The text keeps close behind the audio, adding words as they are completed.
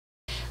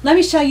Let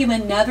me show you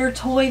another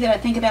toy that I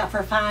think about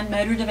for fine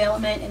motor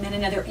development, and then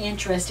another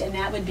interest, and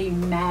that would be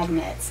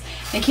magnets.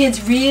 The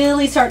kids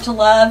really start to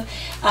love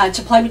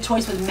to play with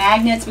toys with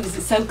magnets because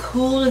it's so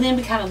cool to them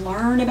to kind of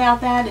learn about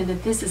that, and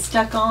that this is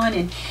stuck on,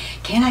 and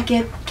can I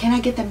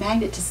get the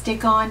magnet to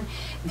stick on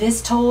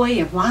this toy,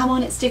 and why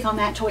won't it stick on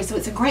that toy? So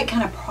it's a great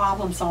kind of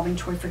problem solving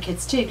toy for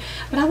kids too.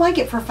 But I like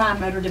it for fine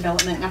motor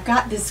development, and I've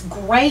got this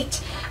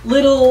great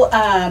little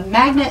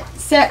magnet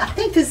set. I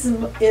think this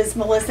is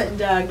Melissa and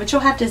Doug, but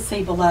you'll have to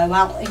see below.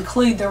 I'll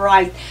include the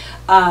right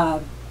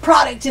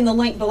product in the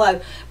link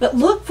below. But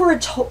look for a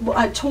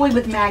toy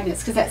with magnets,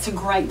 because that's a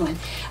great one.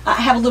 I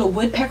have a little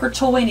woodpecker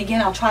toy, and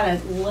again, I'll try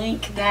to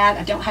link that.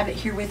 I don't have it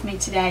here with me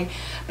today,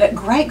 but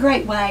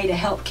great way to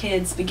help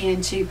kids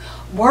begin to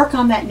work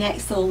on that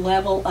next little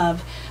level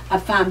of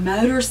fine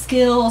motor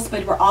skills,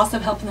 but we're also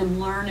helping them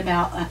learn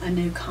about a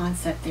new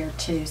concept there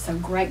too. So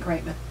great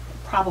with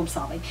problem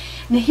solving.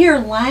 Now here,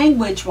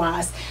 language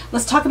wise,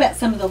 let's talk about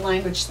some of the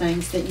language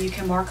things that you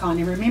can work on.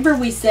 And remember,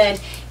 we said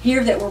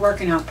here that we're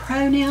working on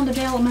pronoun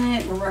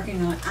development, we're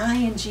working on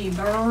ing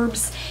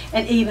verbs,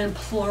 and even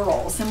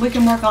plurals, and we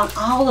can work on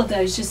all of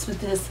those just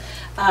with this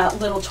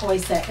little toy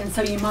set. And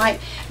so you might,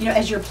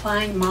 as you're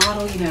playing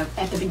model,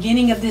 at the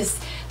beginning of this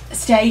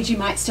stage, you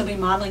might still be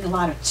modeling a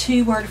lot of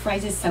 2-word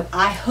phrases, so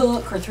I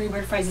hook, or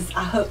 3-word phrases,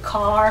 I hook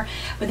car.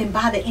 But then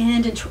by the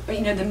end,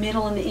 the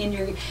middle and the end,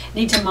 you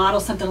need to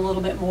model something a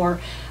little bit more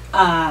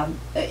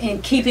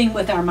in keeping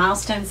with our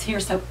milestones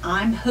here. So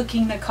I'm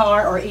hooking the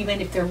car, or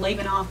even if they're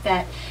leaving off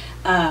that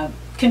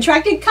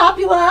contracted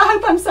copula, I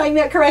hope I'm saying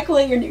that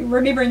correctly, you're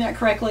remembering that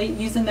correctly,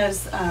 using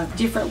those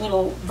different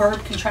little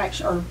verb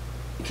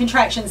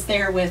contractions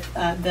there with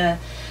the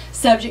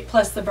subject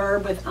plus the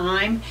verb with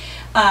I'm.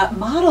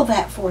 Model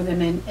that for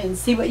them, and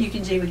see what you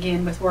can do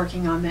again with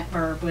working on that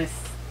verb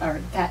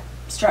or that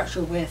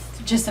structure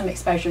with just some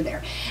exposure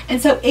there.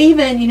 And so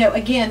even,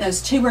 again,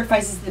 those 2-word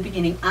phrases at the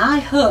beginning, I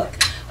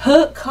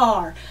hook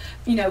car,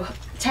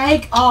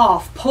 take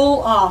off,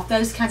 pull off,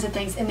 those kinds of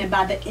things. And then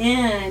by the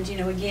end,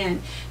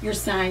 again, you're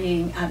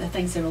saying the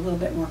things that are a little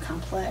bit more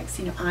complex.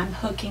 I'm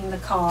hooking the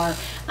car,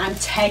 I'm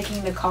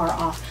taking the car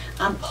off,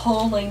 I'm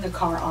pulling the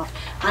car off,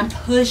 I'm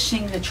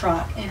pushing the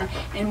truck,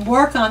 and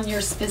work on your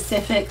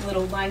specific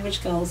little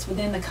language goals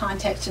within the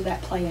context of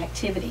that play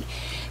activity.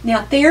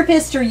 Now,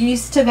 therapists are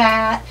used to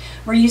that.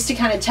 We're used to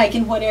kind of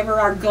taking whatever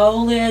our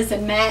goal is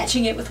and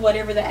matching it with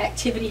whatever the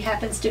activity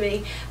happens to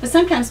be. But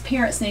sometimes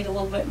parents need a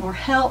little bit more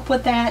help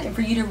with that, and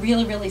for you to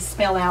really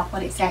spell out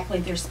what exactly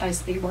they're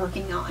supposed to be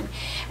working on.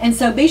 And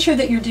so be sure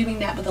that you're doing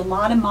that with a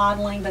lot of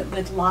modeling, but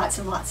with lots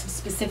and lots of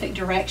specific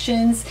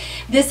directions.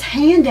 This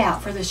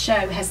handout for the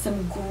show has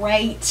some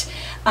great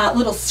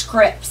little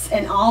scripts,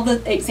 and all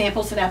the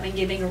examples that I've been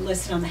giving are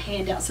listed on the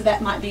handout. So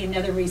that might be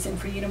another reason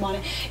for you to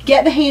want to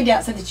get the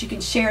handout, so that you can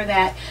share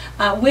that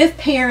with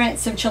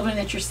parents of children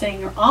that you're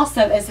seeing, or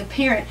also as a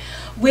parent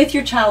with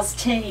your child's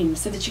team,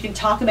 so that you can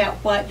talk about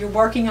what you're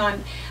working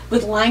on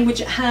with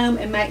language at home,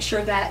 and make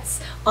sure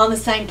that's on the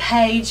same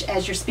page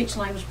as your speech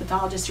language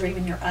pathologist, or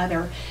even your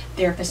other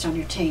therapist on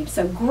your team.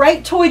 So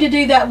great toy to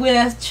do that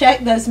with.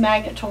 Check those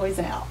magnet toys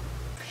out.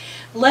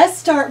 Let's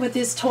start with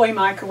this toy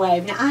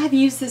microwave. Now, I have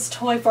used this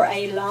toy for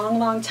a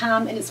long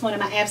time, and it's one of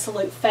my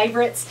absolute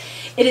favorites.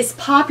 It is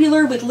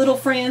popular with little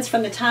friends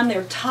from the time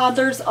they're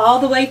toddlers all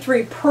the way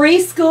through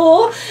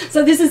preschool.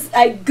 So this is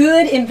a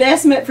good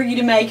investment for you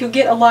to make. You'll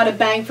get a lot of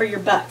bang for your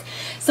buck.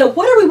 So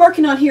what are we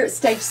working on here at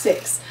stage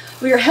 6?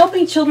 We are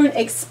helping children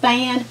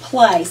expand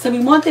play. So we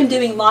want them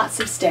doing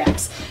lots of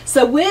steps.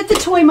 So with the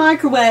toy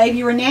microwave,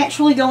 you are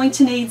naturally going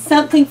to need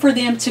something for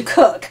them to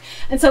cook.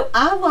 And so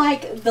I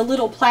like the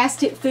little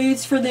plastic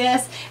foods for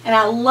this. And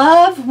I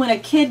love when a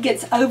kid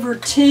gets over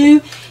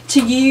 2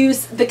 to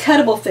use the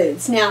cuttable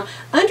foods. Now,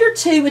 under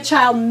 2, a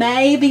child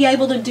may be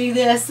able to do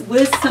this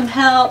with some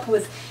help,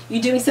 with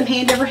you doing some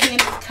hand over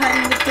hand with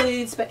cutting the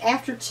foods, but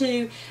after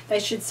 2, they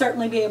should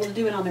certainly be able to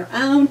do it on their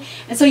own.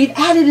 And so you've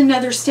added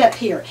another step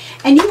here.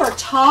 And you are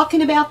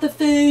talking about the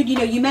food.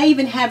 You may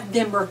even have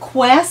them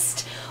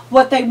request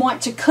what they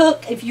want to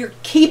cook. If you're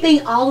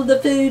keeping all of the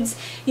foods,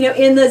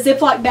 in the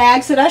Ziploc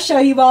bags that I show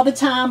you all the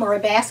time, or a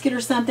basket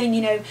or something,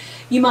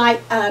 you might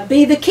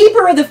be the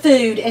keeper of the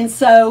food. And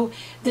so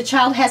the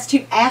child has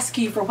to ask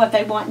you for what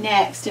they want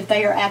next if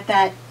they are at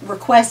that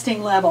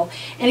requesting level.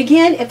 And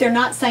again, if they're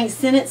not saying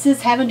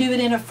sentences, have them do it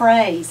in a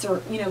phrase,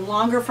 or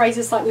longer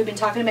phrases like we've been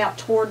talking about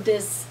toward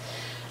this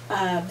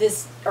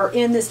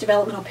in this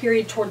developmental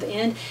period toward the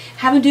end.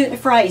 Have them do it in a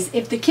phrase.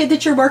 If the kid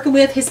that you're working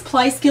with, his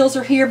play skills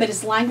are here but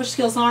his language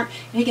skills aren't,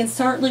 he can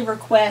certainly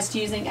request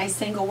using a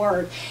single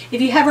word. If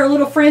you have our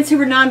little friends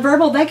who are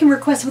nonverbal, they can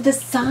request with a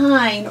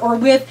sign or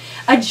with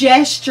a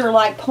gesture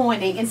like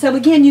pointing. And so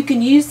again, you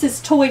can use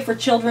this toy for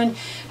children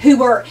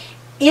who are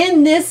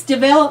in this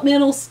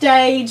developmental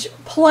stage,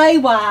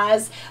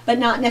 play-wise, but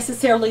not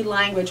necessarily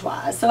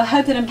language-wise. So I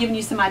hope that I'm giving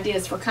you some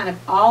ideas for kind of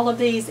all of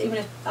these, even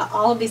if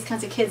all of these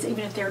kinds of kids,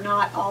 even if they're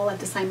not all at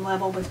the same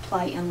level with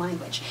play and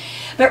language.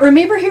 But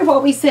remember here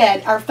what we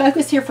said, our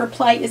focus here for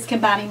play is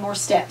combining more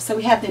steps. So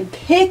we have them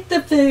pick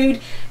the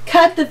food,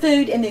 cut the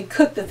food, and then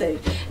cook the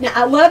food. Now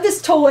I love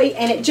this toy,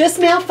 and it just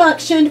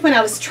malfunctioned when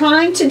I was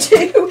trying to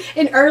do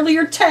an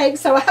earlier take,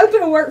 so I hope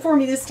it'll work for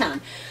me this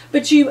time.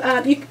 But you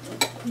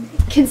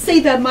can see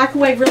the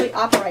microwave really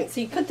operates.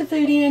 So you put the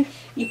food in,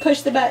 you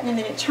push the button, and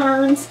then it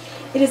turns.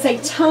 It is a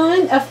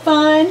ton of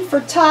fun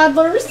for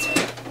toddlers.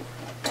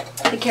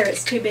 The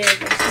carrot's too big,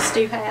 let's just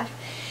do half.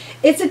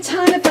 It's a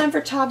ton of fun for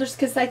toddlers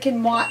because they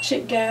can watch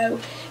it go.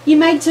 You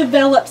may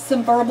develop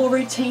some verbal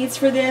routines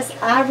for this.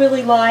 I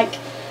really like,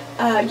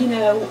 you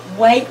know,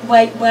 wait,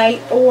 wait,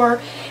 wait,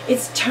 or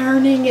it's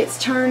turning,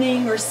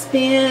 or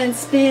spin,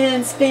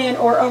 spin, spin,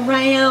 or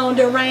around,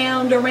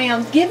 around,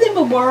 around. Give them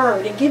a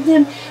word and give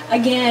them,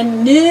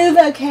 again, new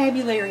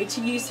vocabulary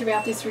to use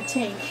throughout this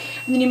routine.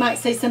 And then you might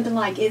say something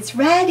like, it's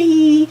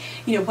ready,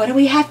 you know, what do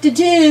we have to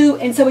do?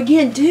 And so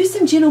again, do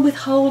some gentle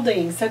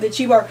withholding so that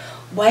you are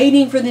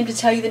waiting for them to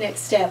tell you the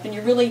next step, and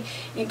you're really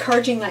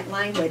encouraging that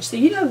language. So,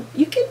 you know,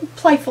 you can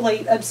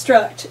playfully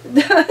obstruct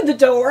the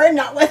door and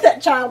not let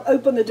that child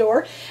open the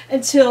door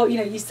until, you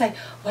know, you say,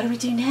 what do we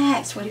do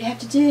next? What do we have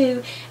to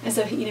do? And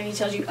so, you know, he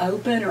tells you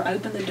open, or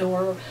open the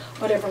door, or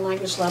whatever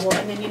language level.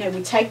 And then, you know,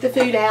 we take the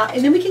food out,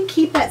 and then we can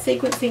keep that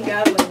sequencing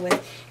going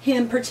with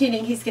him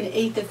pretending he's going to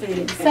eat the food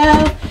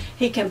himself.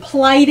 He can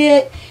plate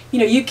it. You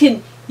know, he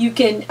can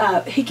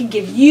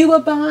give you a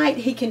bite.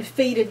 He can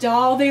feed a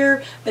doll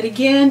there. But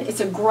again, it's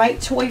a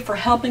great toy for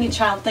helping a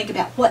child think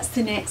about what's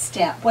the next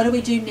step. What do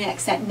we do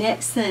next? That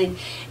next thing.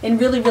 And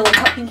really, really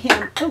helping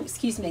him,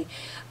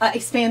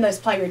 expand those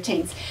play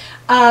routines.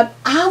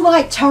 I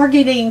like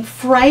targeting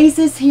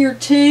phrases here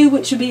too,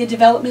 which would be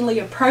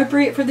developmentally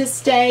appropriate for this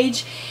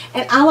stage.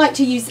 And I like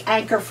to use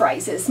anchor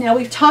phrases. Now,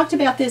 we've talked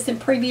about this in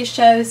previous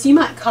shows. You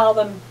might call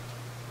them,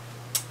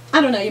 I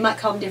don't know, you might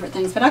call them different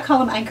things, but I call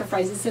them anchor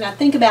phrases. And I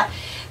think about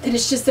that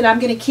it's just that I'm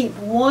going to keep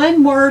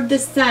one word the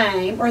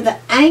same, or the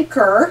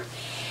anchor,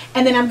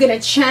 and then I'm going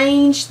to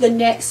change the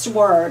next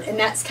word. And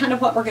that's kind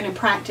of what we're going to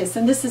practice.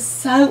 And this is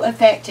so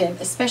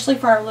effective, especially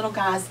for our little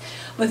guys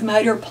with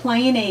motor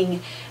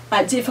planning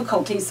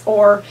difficulties,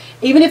 or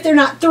even if they're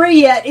not 3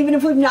 yet, even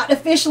if we've not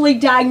officially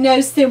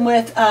diagnosed them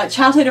with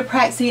childhood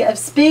apraxia of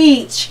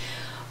speech,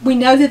 we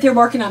know that they're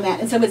working on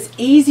that. And so it's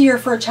easier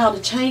for a child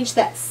to change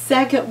that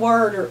second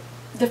word or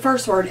the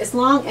first word, as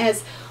long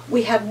as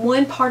we have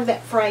one part of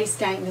that phrase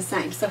staying the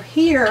same. So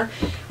here,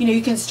 you know,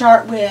 you can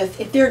start with,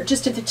 if they're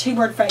just at the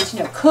 2-word phrase, you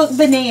know, cook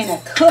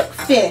banana, cook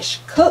fish,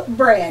 cook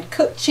bread,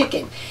 cook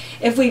chicken.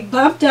 If we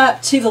bumped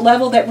up to the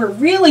level that we're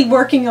really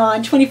working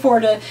on, 24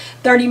 to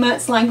 30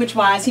 months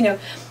language-wise, you know,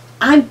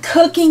 I'm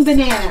cooking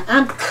banana,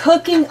 I'm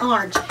cooking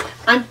orange,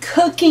 I'm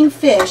cooking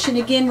fish. And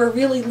again, we're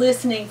really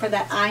listening for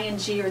that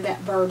ing or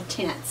that verb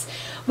tense.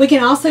 We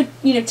can also,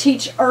 you know,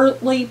 teach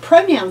early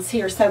pronouns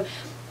here. So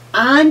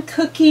I'm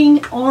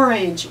cooking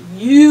orange,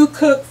 you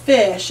cook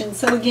fish. And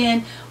so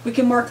again, we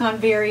can work on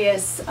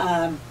various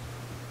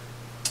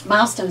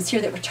milestones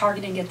here that we're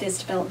targeting at this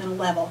developmental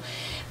level.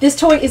 This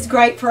toy is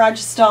great for our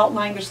Gestalt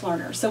language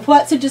learner. So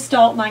what's a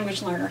Gestalt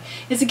language learner?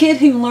 It's a kid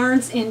who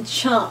learns in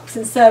chunks.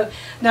 And so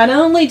not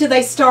only do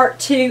they start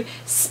to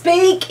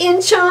speak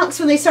in chunks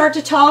when they start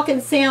to talk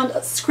and sound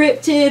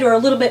scripted or a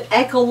little bit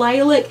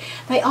echolalic,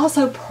 they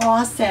also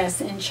process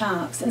in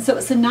chunks. And so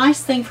it's a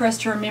nice thing for us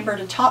to remember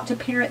to talk to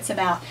parents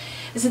about,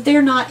 is that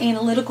they're not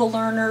analytical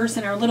learners,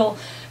 and our little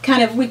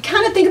we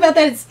kind of think about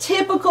that as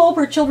typical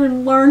for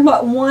children learn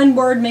what one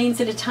word means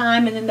at a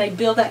time, and then they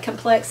build that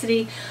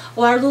complexity.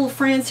 Well, our little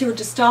friends who are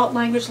Gestalt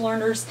language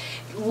learners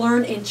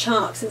learn in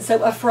chunks. And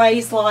so a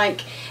phrase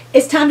like,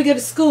 it's time to go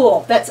to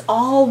school, that's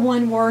all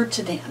one word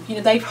to them. You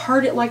know, they've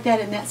heard it like that,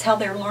 and that's how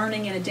they're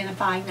learning and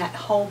identifying that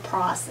whole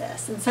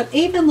process. And so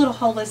even little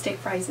holistic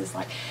phrases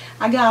like,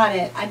 I got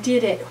it, I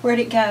did it, where'd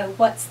it go,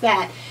 what's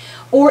that?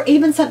 Or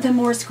even something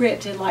more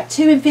scripted like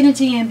to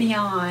infinity and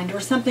beyond, or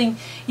something,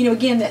 you know,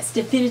 again, that's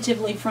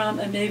definitively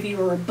from a movie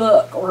or a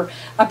book or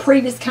a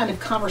previous kind of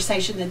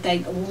conversation that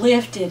they've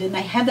lifted, and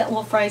they have that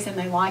little phrase and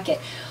they like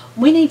it.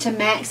 We need to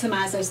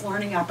maximize those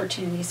learning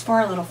opportunities for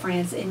our little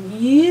friends and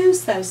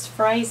use those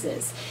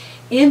phrases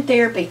in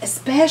therapy,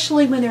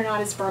 especially when they're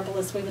not as verbal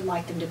as we would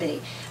like them to be.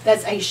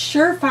 That's a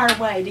surefire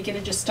way to get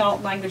a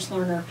Gestalt language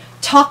learner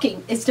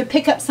talking, is to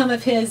pick up some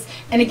of his,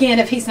 and again,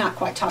 if he's not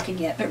quite talking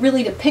yet, but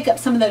really to pick up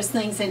some of those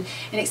things and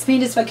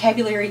expand his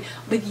vocabulary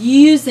with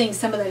using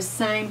some of those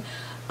same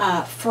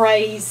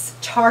phrase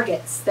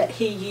targets that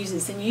he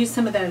uses, and use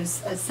some of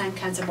those same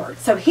kinds of words.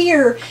 So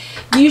here,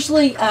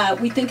 usually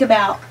we think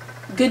about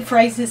good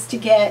phrases to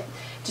get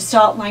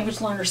Gestalt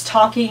language learners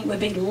talking would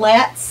be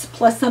let's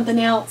plus something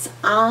else,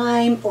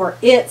 I'm, or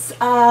it's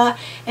and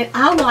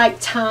I like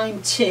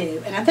time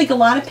to. And I think a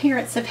lot of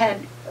parents have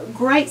had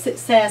great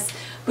success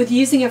with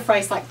using a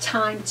phrase like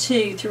time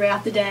to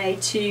throughout the day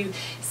to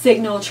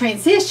signal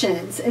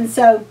transitions. And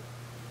so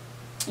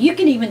You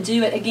can even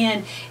do it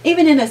again,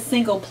 even in a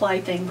single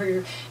play thing where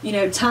you're, you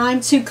know,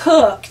 time to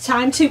cook,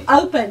 time to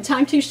open,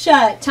 time to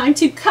shut, time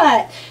to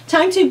cut,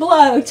 time to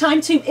blow,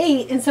 time to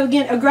eat. And so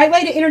again, a great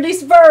way to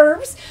introduce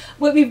verbs,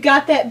 when we've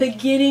got that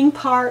beginning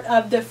part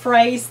of the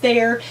phrase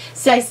there,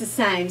 stays the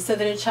same, so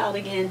that a child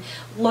again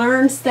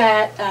learns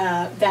that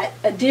that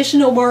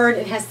additional word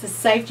and has the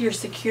safety or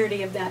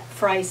security of that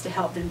phrase to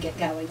help them get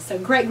going. So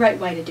great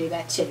way to do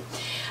that too.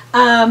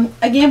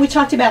 Again, we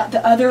talked about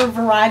the other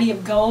variety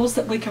of goals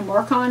that we can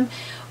work on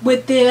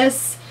with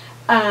this.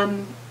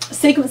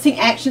 Sequencing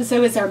action,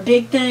 so is our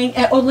big thing.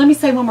 Oh, let me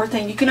say one more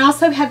thing. You can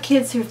also have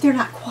kids who, if they're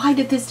not quite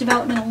at this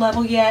developmental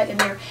level yet, and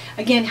they're,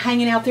 again,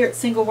 hanging out there at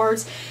single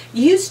words,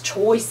 use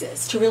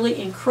choices to really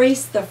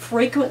increase the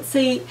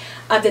frequency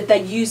that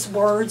they use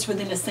words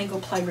within a single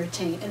play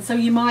routine. And so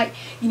you might,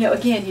 you know,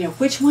 again, you know,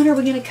 which one are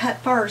we going to cut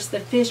first, the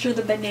fish or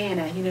the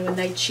banana, you know, and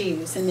they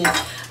choose. And then,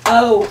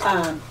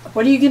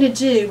 what are you going to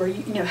do? Or,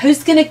 you know,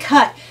 who's going to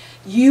cut?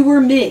 You or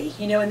me,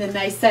 you know, and then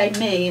they say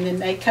me, and then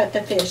they cut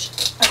the fish.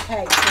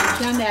 Okay, so we've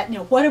done that.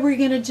 Now, what are we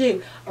going to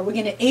do? Are we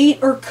going to eat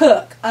or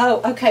cook?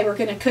 Oh, okay, we're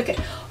going to cook it.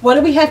 What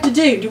do we have to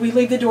do? Do we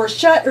leave the door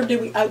shut or do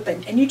we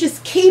open? And you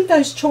just keep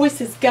those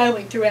choices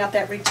going throughout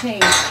that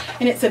routine.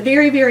 And it's a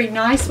very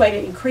nice way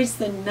to increase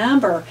the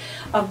number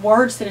of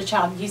words that a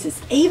child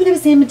uses. Even if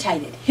it's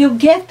imitated, he'll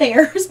get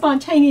there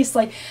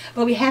spontaneously,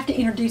 but we have to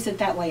introduce it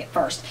that way at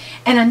first.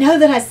 And I know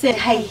that I said,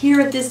 hey,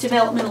 here at this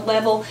developmental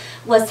level,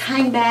 let's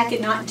hang back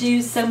and not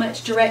do so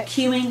much direct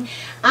cueing.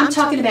 I'm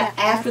talking about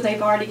after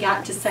they've already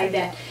got to say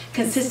that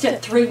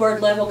consistent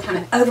 3-word level, kind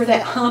of over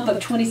that hump of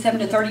 27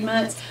 to 30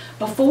 months.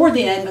 Before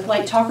then, with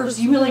late talkers,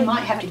 you really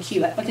might have to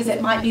cue it because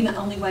it might be the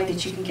only way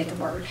that you can get the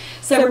word.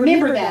 So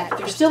remember that. If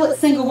they're still at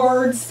single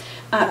words,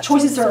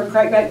 choices are a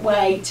great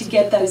way to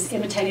get those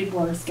imitated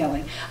words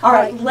going. All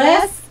right,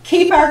 let's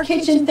keep our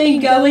kitchen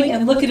theme going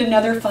and look at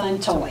another fun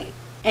toy.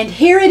 And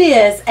here it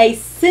is, a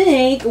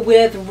sink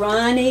with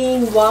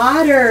running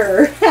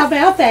water. How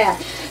about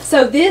that?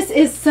 So this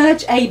is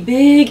such a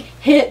big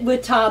hit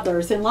with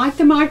toddlers, and like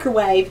the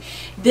microwave,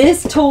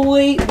 this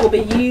toy will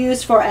be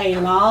used for a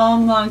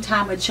long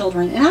time with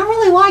children. And I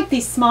really like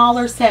these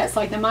smaller sets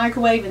like the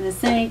microwave and the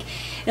sink.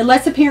 It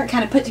lets a parent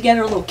kind of put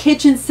together a little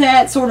kitchen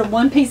set, sort of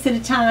one piece at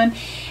a time.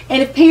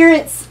 And if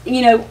parents,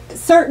 you know,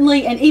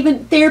 certainly, and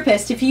even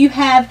therapists, if you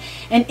have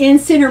an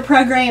in-center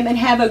program and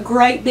have a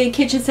great big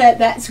kitchen set,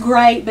 that's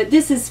great. But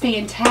this is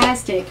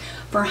fantastic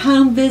for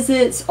home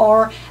visits,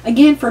 or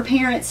again for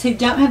parents who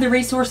don't have the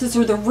resources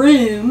or the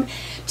room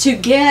to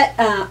get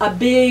a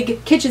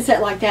big kitchen set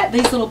like that.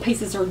 These little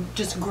pieces are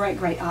just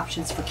great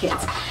options for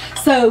kids.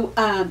 So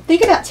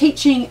think about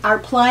teaching our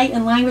play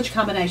and language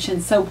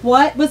combinations. So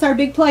what was our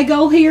big play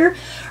goal here?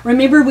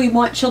 Remember, we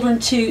want children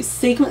to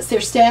sequence their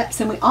steps,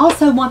 and we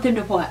also want them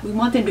to what? We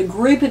want them to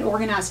group and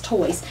organize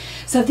toys.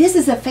 So this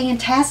is a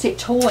fantastic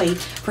toy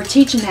for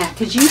teaching that,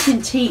 because you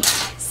can teach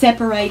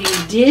separating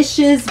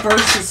dishes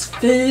versus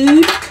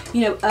food,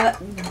 you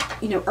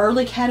know,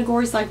 early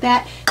categories like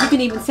that. You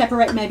can even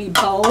separate maybe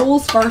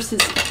bowls versus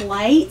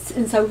plates,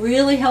 and so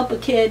really help a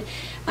kid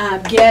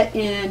get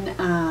in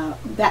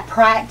that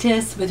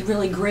practice with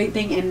really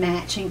grouping and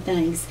matching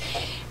things.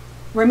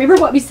 Remember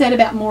what we said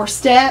about more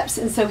steps,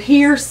 and so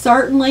here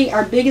certainly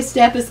our biggest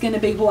step is going to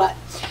be what?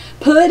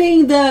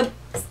 Putting the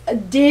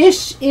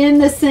dish in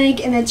the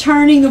sink and then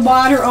turning the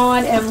water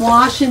on and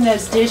washing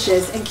those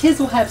dishes, and kids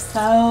will have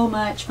so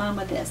much fun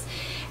with this.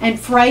 And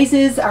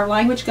phrases, our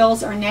language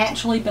goals, are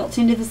naturally built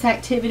into this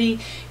activity.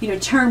 You know,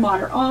 turn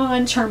water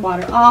on, turn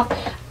water off.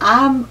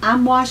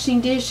 I'm washing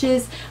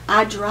dishes.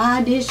 I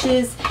dry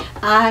dishes.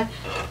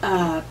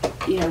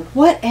 You know,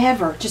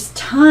 whatever. Just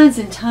tons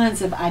and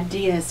tons of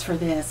ideas for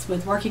this,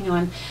 with working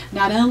on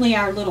not only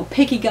our little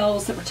picky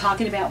goals that we're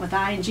talking about with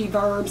ing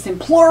verbs and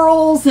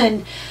plurals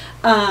and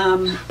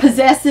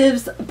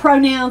possessives,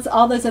 pronouns,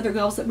 all those other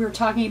goals that we were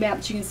talking about,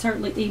 but you can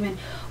certainly even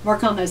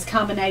work on those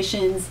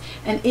combinations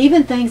and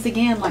even things,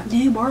 again, like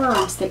new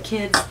words that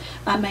kids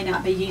may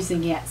not be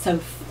using yet. So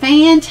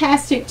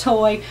fantastic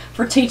toy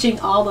for teaching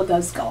all of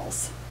those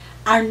goals.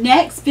 Our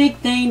next big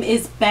theme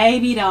is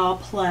baby doll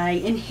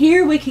play, and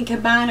here we can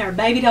combine our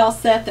baby doll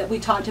set that we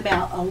talked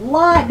about a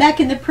lot back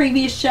in the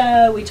previous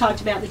show. We talked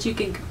about that you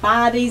can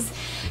buy these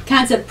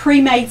kinds of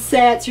pre-made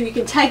sets, or you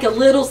can take a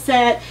little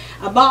set.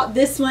 I bought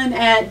this one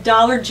at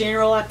Dollar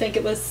General. I think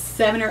it was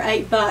 $7 or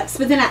 $8,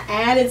 but then I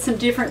added some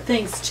different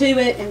things to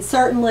it, and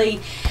certainly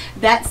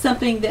that's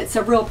something that's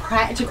a real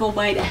practical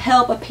way to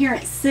help a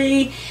parent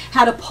see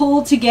how to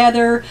pull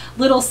together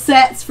little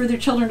sets for their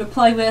children to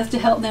play with to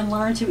help them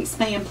learn to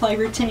expand play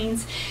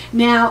routines.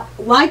 Now,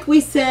 like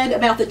we said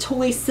about the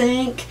toy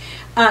sink,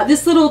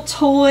 this little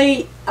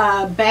toy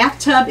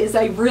bathtub is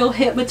a real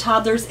hit with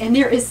toddlers, and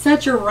there is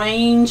such a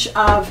range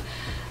of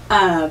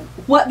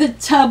what the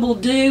tub will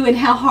do and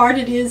how hard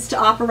it is to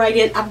operate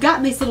it. I've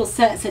gotten these little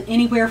sets at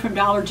anywhere from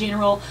Dollar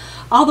General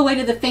all the way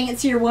to the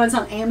fancier ones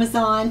on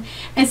Amazon.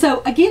 And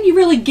so again, you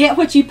really get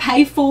what you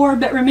pay for,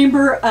 but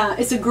remember,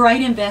 it's a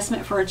great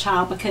investment for a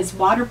child because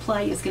water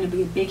play is going to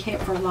be a big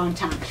hit for a long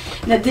time.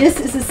 Now this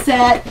is a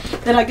set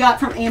that I got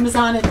from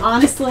Amazon, and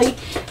honestly,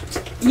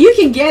 you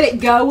can get it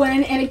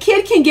going and a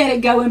kid can get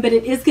it going, but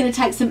it is going to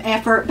take some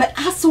effort. But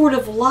I sort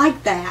of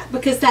like that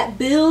because that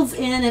builds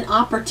in an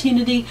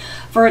opportunity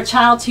for a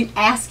child to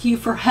ask you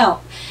for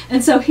help.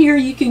 And so here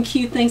you can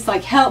cue things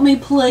like help me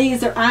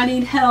please, or I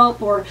need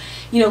help, or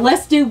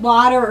let's do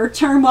water, or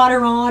turn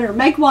water on, or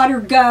make water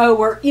go,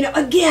 or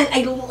again,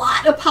 a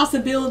lot of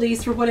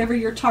possibilities for whatever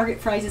your target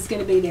phrase is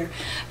going to be there.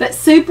 But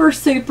super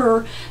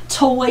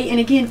toy, and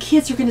again,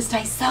 kids are going to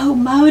stay so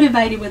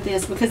motivated with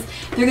this because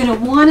they're going to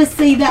want to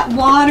see that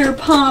water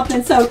pump,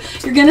 and so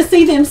you're going to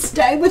see them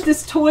stay with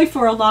this toy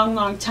for a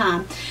long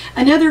time.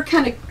 Another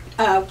kind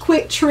of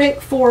quick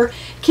trick for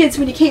kids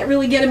when you can't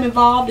really get them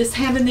involved is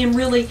having them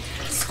really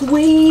squeeze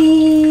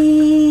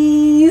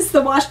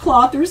the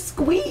washcloth or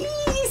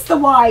squeeze the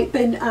wipe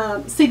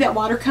and see that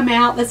water come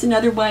out. That's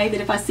another way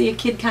that if I see a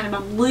kid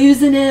I'm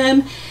losing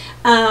him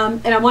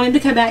and I want him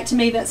to come back to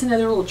me, that's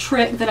another little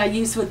trick that I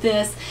use with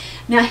this.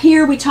 Now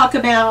here we talk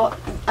about,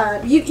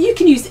 you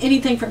can use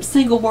anything from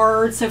single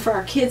words. So for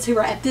our kids who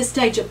are at this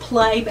stage of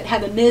play but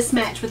have a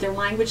mismatch with their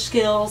language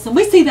skills, and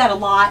we see that a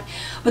lot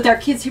with our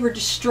kids who are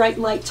just straight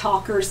late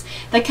talkers.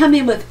 They come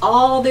in with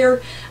all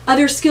their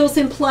other skills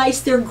in place.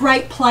 They're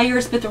great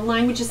players, but their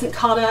language isn't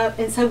caught up.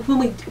 And so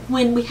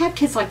when we have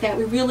kids like that,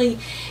 we really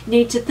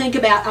need to think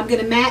about, I'm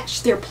going to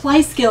match their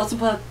play skills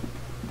with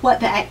what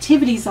the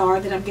activities are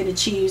that I'm going to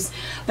choose,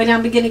 but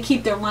I'm going to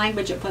keep their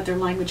language at what their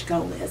language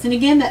goal is. And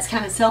again, that's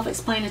kind of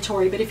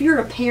self-explanatory, but if you're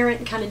a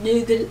parent kind of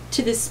new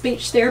to this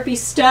speech therapy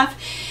stuff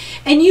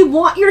and you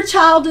want your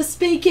child to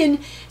speak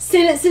in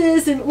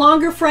sentences and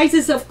longer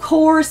phrases, of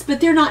course, but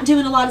they're not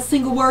doing a lot of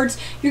single words,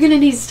 you're going to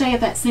need to stay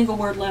at that single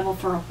word level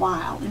for a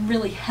while and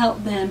really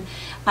help them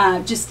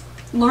just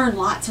learn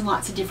lots and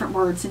lots of different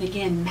words, and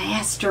again,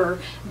 master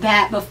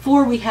that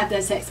before we have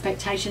those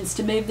expectations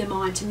to move them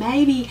on to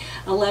maybe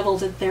a level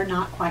that they're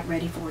not quite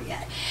ready for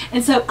yet.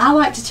 And so I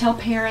like to tell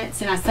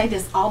parents, and I say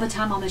this all the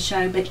time on the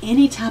show, but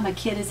anytime a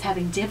kid is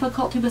having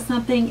difficulty with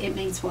something, it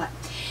means what?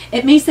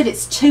 It means that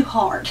it's too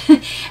hard.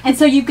 And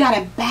so you've got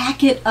to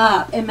back it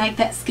up and make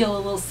that skill a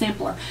little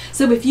simpler.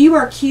 So if you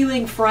are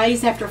cueing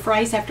phrase after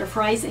phrase after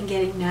phrase and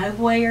getting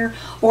nowhere,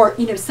 or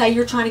say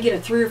you're trying to get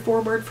a 3 or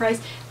 4 word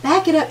phrase,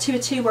 back it up to a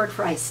 2-word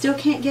phrase. Still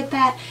can't get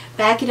that?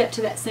 Back it up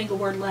to that single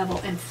word level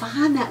and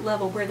find that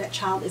level where that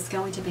child is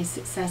going to be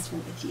successful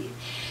with you.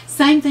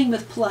 Same thing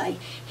with play.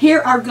 Here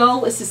our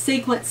goal is to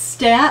sequence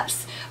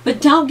steps, but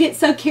don't get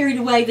so carried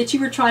away that you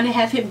were trying to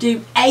have him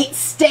do 8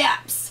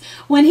 steps.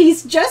 When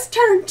he's just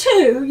turned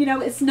 2,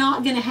 it's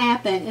not going to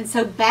happen. And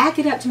so back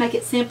it up to make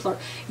it simpler.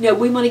 We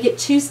want to get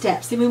 2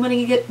 steps, and we want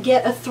to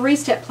get a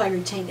 3-step play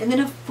routine, and then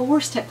a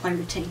 4-step play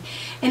routine.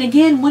 And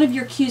again, one of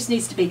your cues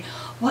needs to be,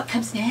 what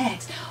comes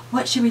next?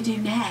 What should we do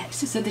next?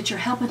 So that you're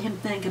helping him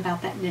think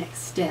about that next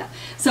step.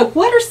 So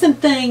what are some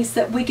things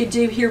that we could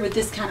do here with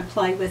this kind of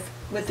play with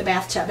the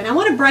bathtub? And I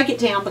want to break it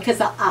down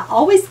because I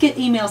always get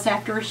emails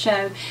after a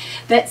show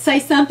that say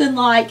something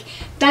like,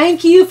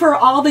 thank you for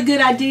all the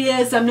good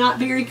ideas. I'm not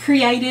very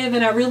creative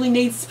and I really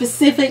need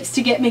specifics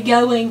to get me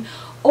going.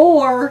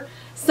 Or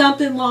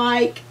something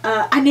like,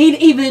 I need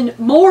even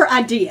more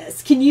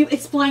ideas. Can you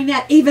explain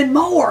that even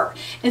more?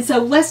 And so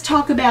let's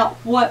talk about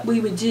what we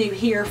would do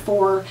here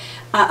for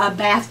a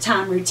bath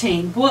time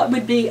routine. What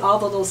would be all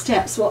the little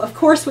steps? Well, of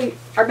course,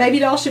 our baby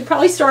doll should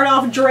probably start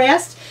off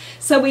dressed.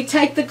 So we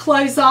take the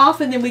clothes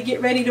off and then we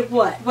get ready to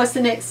what? What's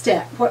the next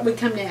step? What would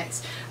come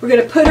next? We're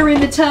going to put her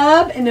in the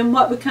tub, and then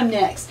what would come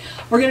next?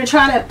 We're going to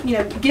try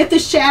to, get the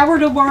shower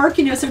to work,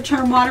 so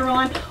turn water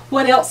on.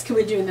 What else could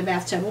we do in the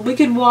bathtub? Well, we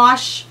could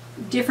wash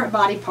different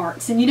body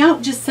parts. And you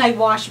don't just say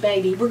wash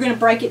baby. We're going to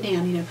break it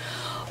down,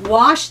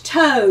 wash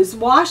toes,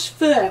 wash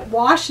foot,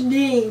 wash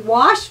knee,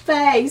 wash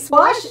face,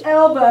 wash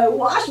elbow,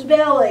 wash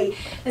belly.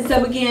 And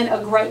so again,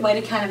 a great way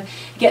to kind of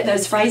get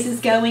those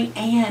phrases going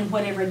and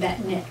whatever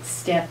that next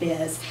step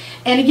is.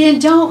 And again,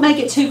 don't make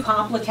it too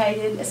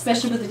complicated,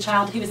 especially with a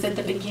child who is at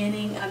the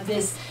beginning of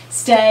this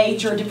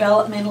stage or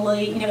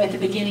developmentally, at the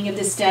beginning of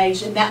this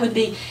stage. And that would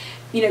be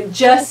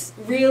just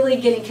really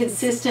getting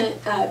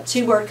consistent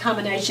 2-word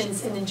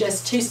combinations and then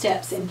just 2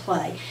 steps in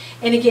play.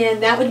 And again,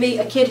 that would be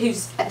a kid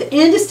who's at the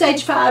end of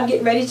stage 5,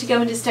 getting ready to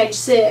go into stage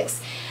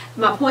 6.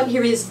 My point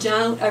here is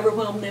don't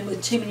overwhelm them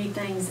with too many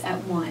things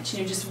at once.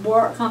 Just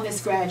work on this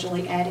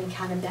gradually, adding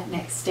kind of that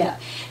next step.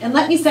 And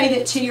let me say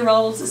that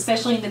 2-year-olds,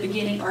 especially in the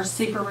beginning, are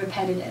super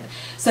repetitive.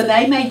 So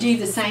they may do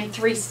the same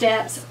 3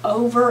 steps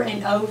over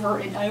and over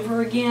and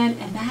over again,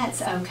 and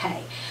that's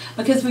okay.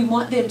 Because we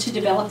want them to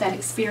develop that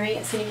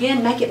experience and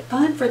again make it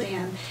fun for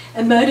them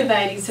and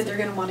motivating, so they're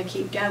going to want to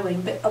keep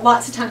going. But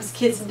lots of times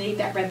kids need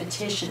that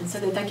repetition so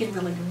that they can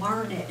really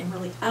learn it and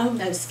really own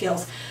those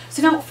skills.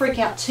 So don't freak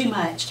out too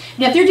much.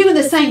 Now if they're doing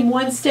the same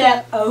 1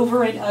 step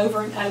over and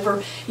over and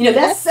over,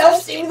 that's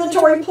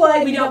self-stimulatory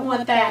play. We don't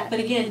want that.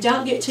 But again,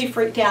 don't get too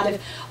freaked out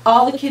if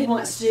all the kid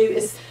wants to do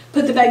is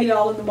put the baby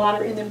doll in the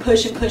water and then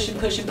push and push and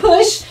push and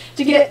push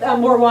to get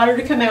more water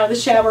to come out of the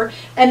shower,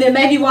 and then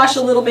maybe wash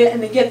a little bit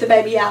and then get the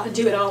baby out and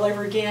do it all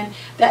over again.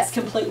 That's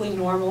completely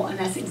normal, and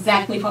that's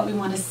exactly what we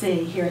want to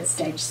see here at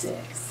stage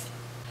 6.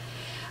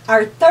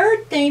 Our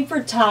third theme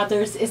for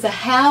toddlers is a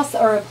house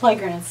or a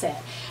playground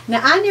set. Now,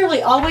 I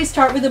nearly always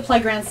start with a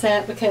playground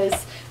set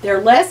because there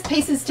are less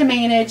pieces to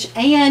manage,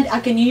 and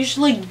I can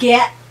usually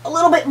get a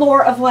little bit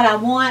more of what I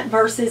want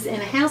versus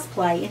in a house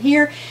play. And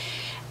here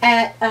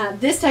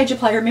at this stage of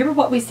play, remember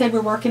what we said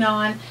we're working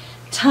on?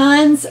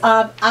 Tons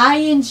of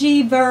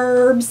ing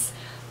verbs,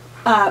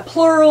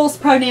 plurals,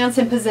 pronouns,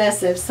 and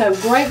possessives. So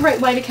great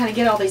way to kind of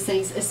get all these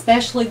things,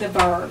 especially the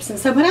verbs. And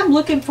so when I'm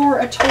looking for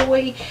a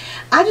toy,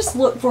 I just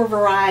look for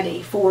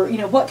variety, for, you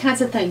know, what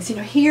kinds of things. You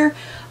know, here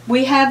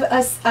we have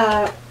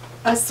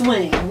a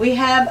swing, we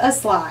have a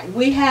slide,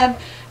 we have,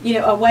 you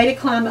know, a way to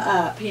climb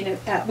up, you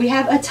know, we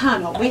have a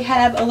tunnel, we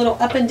have a little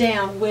up and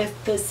down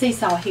with the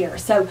seesaw here.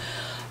 So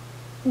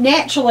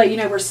naturally, you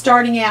know, we're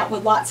starting out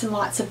with lots and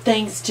lots of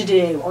things to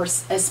do, or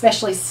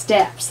especially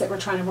steps that we're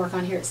trying to work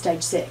on here at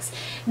stage 6.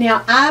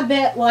 Now, I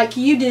bet, like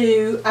you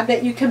do, I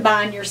bet you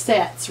combine your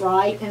sets,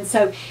 right? And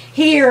so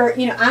here,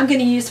 you know, I'm going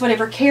to use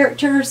whatever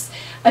characters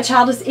a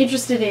child is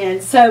interested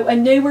in. So a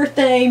newer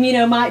theme, you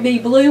know, might be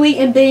Bluey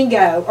and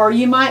Bingo, or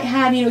you might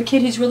have, you know, a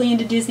kid who's really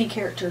into Disney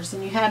characters,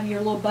 and you have your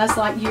little Buzz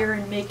Lightyear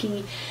and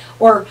Mickey,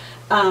 or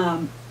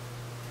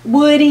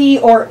Woody,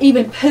 or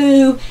even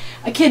Pooh.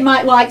 A kid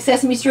might like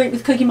Sesame Street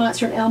with Cookie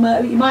Monster and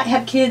Elmo. You might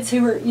have kids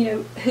who are, you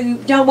know, who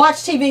don't watch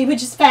TV,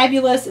 which is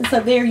fabulous, and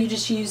so there you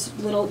just use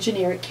little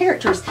generic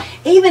characters.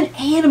 Even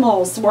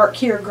animals work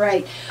here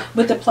great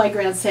with the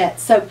playground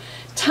set. So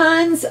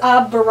tons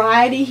of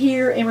variety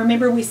here, and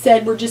remember we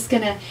said we're just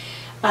going to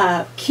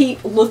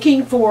keep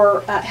looking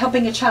for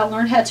helping a child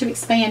learn how to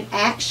expand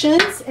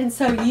actions. And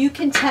so you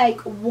can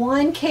take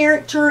one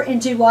character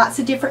and do lots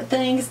of different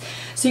things.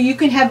 So you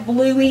can have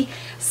Bluey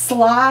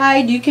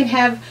slide, you can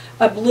have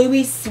a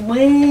Bluey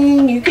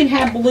swing, you can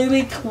have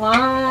Bluey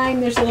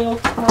climb. There's a little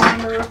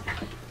climber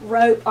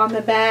rope on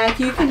the back.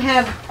 You can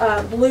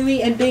have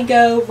Bluey and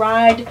Bingo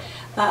ride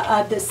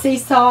the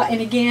seesaw,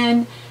 and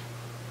again,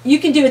 you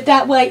can do it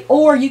that way,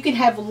 or you can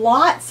have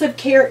lots of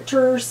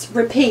characters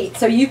repeat.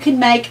 So you can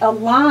make a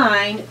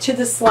line to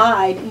the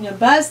slide. You know,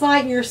 Buzz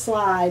Lightyear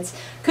slides,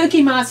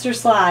 Cookie Monster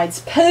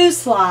slides, Pooh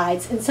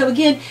slides. And so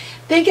again,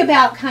 think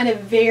about kind of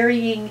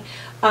varying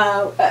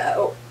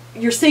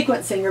your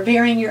sequencing, or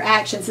varying your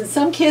actions. And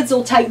some kids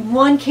will take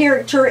one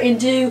character and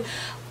do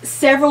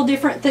several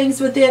different things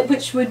with it,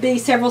 which would be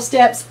several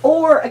steps,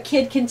 or a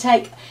kid can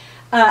take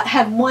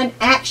have one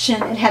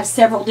action and have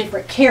several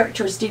different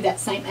characters do that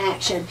same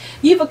action.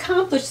 You've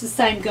accomplished the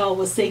same goal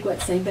with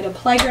sequencing, but a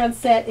playground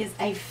set is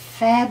a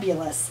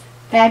fabulous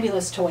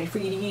toy for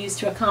you to use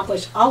to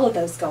accomplish all of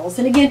those goals.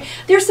 And again,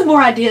 there's some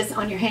more ideas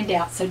on your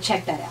handout, so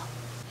check that out.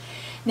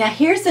 Now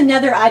here's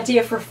another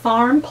idea for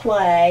farm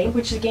play,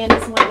 which again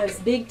is one of those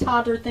big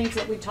toddler things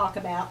that we talk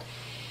about.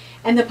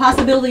 And the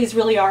possibilities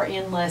really are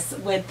endless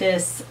with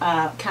this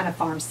kind of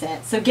farm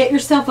set. So get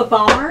yourself a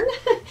barn,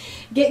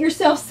 get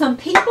yourself some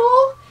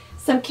people,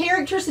 some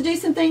characters to do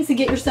some things, and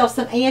get yourself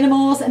some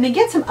animals, and then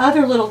get some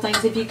other little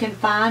things if you can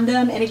find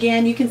them. And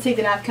again, you can see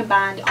that I've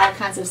combined all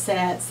kinds of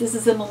sets. This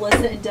is a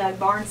Melissa and Doug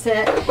barn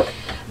set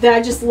that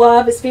I just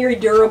love. It's very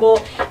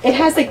durable. It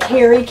has a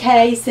carry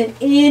case, and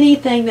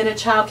anything that a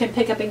child can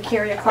pick up and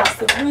carry across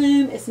the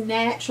room is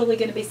naturally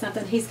going to be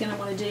something he's going to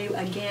want to do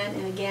again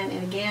and again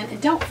and again. And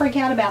don't freak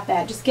out about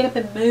that. Just get up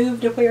and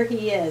move to where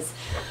he is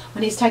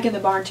when he's taking the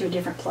barn to a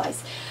different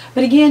place.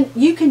 But again,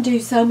 you can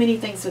do so many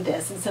things with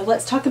this. And so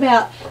let's talk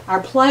about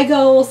our play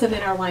goals and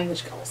then our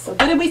language goals. So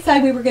what did we say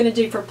we were going to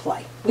do for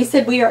play? We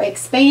said we are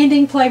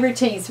expanding play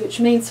routines, which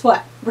means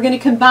what? We're going to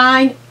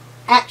combine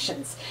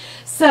actions.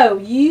 So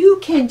you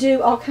can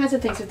do all kinds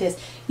of things with this.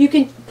 You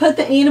can put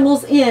the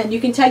animals in.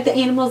 You can take the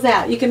animals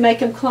out. You can make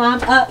them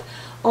climb up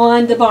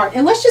on the barn.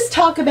 And let's just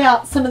talk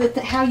about some of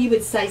the how you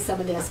would say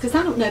some of this, because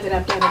I don't know that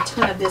I've done a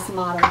ton of this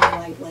modern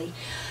lately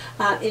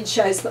in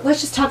shows, but let's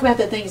just talk about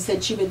the things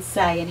that you would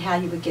say and how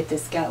you would get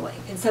this going.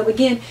 And so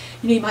again,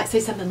 you know, you might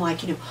say something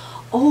like, you know,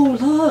 oh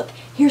look,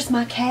 here's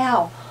my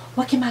cow.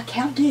 What can my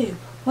cow do?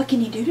 What can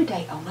he do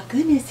today? Oh my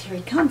goodness, here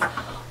he comes.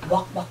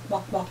 Walk, walk,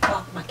 walk, walk,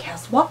 walk. My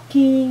cow's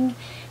walking.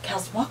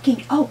 Cow's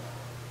walking. Oh,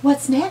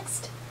 what's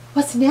next?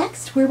 What's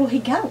next? Where will he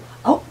go?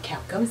 Oh, cow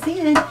goes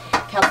in.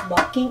 Cow's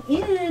walking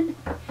in.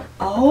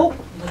 Oh,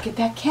 look at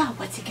that cow.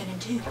 What's he going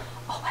to do?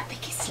 Oh, I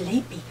think he's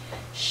sleepy.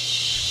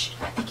 Shh,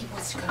 I think he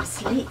wants to go to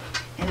sleep.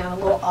 And I'm a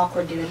little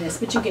awkward doing this,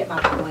 but you get my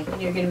point.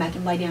 And you're going to make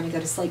him lay down and go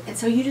to sleep. And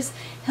so you just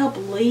help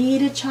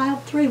lead a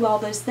child through all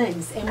those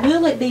things. And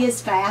will it be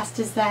as fast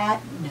as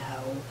that?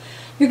 No.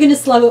 You're going to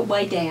slow it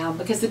way down,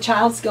 because the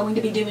child's going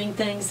to be doing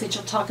things that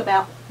you'll talk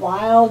about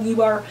while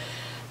you are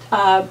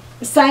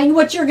saying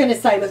what you're going to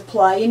say with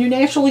play, and you're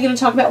naturally going to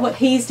talk about what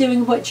he's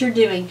doing, what you're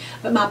doing.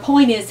 But my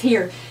point is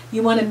here,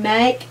 you want to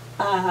make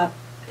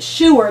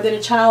sure that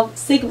a child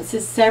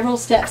sequences several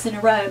steps in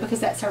a row, because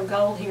that's our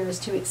goal here, is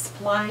to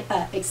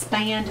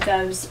expand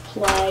those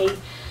play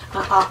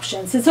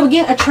options. And so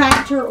again, a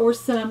tractor or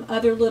some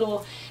other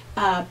little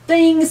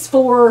things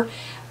for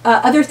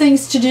other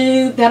things to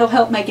do that'll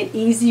help make it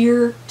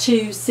easier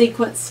to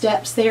sequence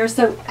steps there.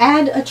 So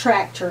add a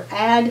tractor,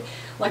 add,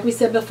 like we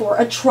said before,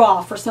 a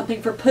trough or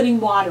something for putting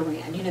water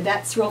in. You know,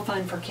 that's real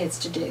fun for kids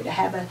to do, to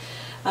have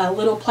a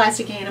little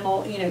plastic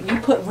animal. You know, you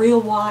put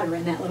real water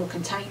in that little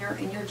container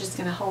and you're just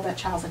going to hold that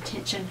child's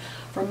attention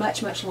for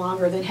much, much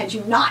longer than had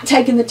you not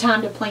taken the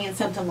time to plan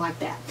something like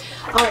that.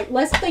 All right,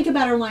 let's think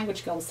about our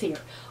language goals here.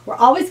 We're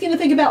always going to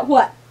think about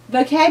what?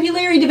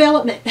 Vocabulary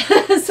development.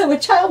 So a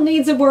child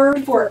needs a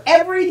word for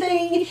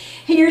everything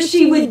he or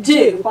she would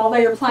do while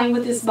they are playing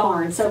with this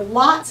barn. So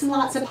lots and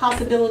lots of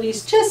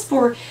possibilities just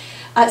for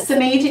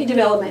semantic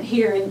development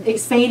here and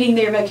expanding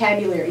their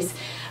vocabularies.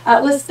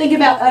 Let's think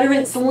about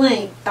utterance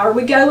length. Are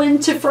we going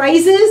to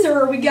phrases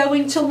or are we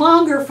going to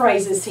longer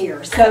phrases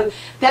here? So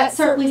that's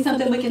certainly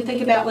something we can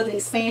think about with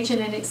expansion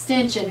and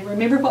extension. And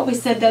remember what we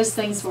said those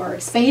things were.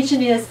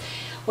 Expansion is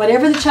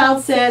whatever the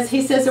child says,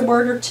 he says a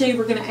word or two,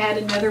 we're going to add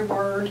another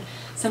word,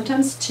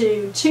 sometimes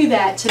two, to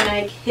that to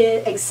make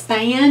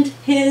expand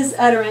his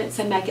utterance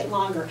and make it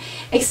longer.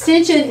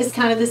 Extension is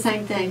kind of the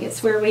same thing.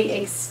 It's where we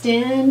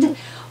extend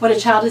what a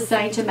child is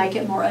saying to make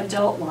it more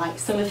adult-like.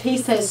 So if he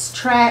says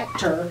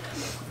tractor,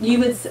 you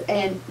would,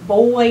 and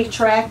boy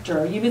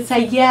tractor, you would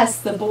say,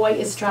 yes, the boy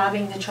is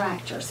driving the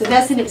tractor. So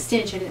that's an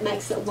extension. It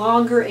makes it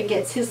longer. It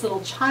gets his little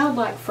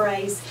childlike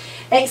phrase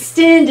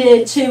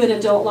extended to an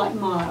adult-like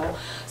model.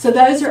 So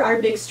those are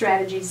our big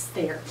strategies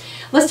there.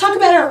 Let's talk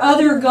about our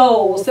other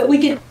goals that we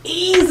can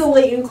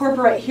easily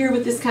incorporate here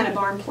with this kind of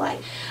barn play.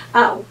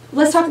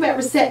 Let's talk about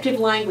receptive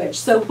language.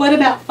 So what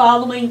about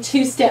following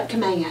two-step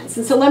commands?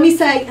 And so let me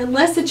say,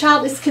 unless the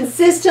child is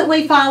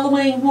consistently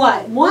following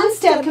what?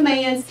 One-step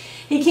commands,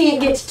 he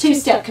can't get to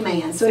two-step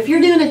commands. So if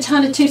you're doing a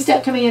ton of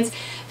two-step commands,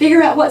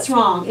 figure out what's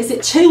wrong. Is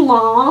it too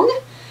long?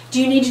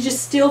 Do you need to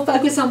just still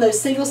focus on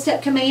those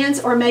single-step commands?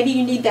 Or maybe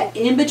you need that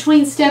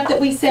in-between step that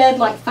we said,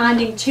 like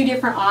finding two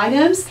different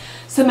items.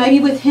 So maybe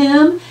with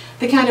him,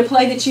 the kind of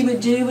play that you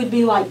would do would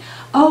be like,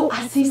 oh,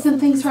 I see some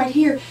things right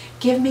here.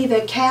 Give me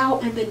the cow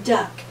and the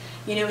duck.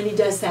 You know, and he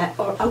does that.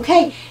 Or,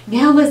 okay,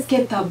 now let's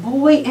get the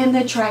boy and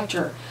the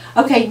tractor.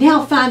 Okay,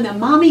 now find the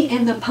mommy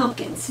and the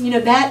pumpkins. You know,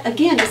 that,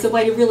 again, is a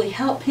way to really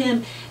help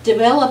him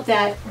develop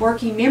that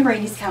working memory.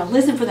 And he's got to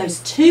listen for those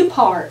two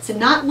parts and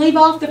not leave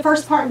off the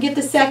first part and get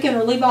the second,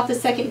 or leave off the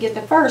second and get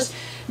the first.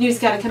 And he's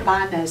got to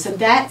combine those. So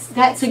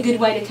that's a good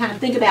way to kind of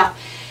think about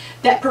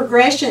that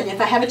progression.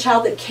 If I have a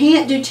child that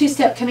can't do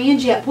two-step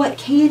commands yet, what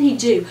can he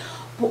do?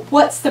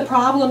 What's the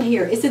problem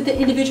here? Is it the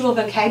individual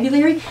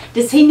vocabulary?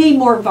 Does he need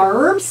more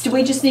verbs? Do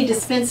we just need to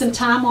spend some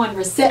time on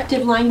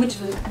receptive language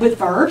with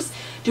verbs?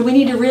 Do we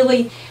need to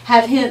really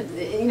have him,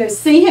 you know,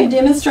 see him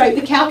demonstrate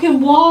the cow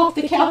can walk,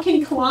 the cow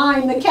can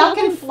climb, the cow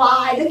can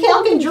fly, the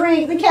cow can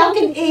drink, the cow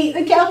can eat,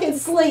 the cow can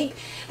sleep,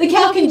 the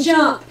cow can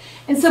jump.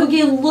 And so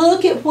again,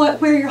 look at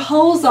where your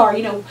holes are,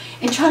 you know,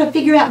 and try to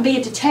figure out and be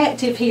a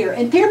detective here.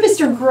 And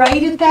therapists are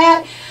great at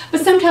that,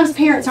 but sometimes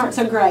parents aren't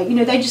so great. You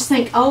know, they just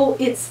think, oh,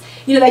 it's,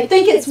 you know, they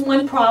think it's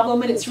one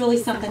problem and it's really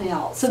something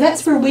else. So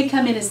that's where we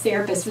come in as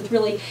therapists with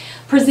really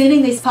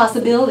presenting these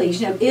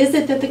possibilities. You know, is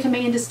it that the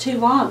command is too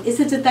long? Is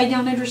it that they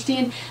don't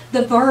understand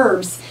the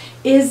verbs?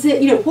 Is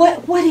it, you know,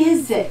 what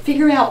is it?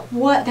 Figure out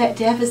what that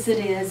deficit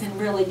is and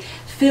really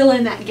fill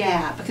in that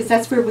gap, because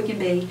that's where we can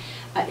be.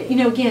 You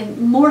know,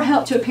 again, more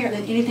help to a parent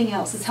than anything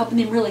else is helping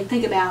them really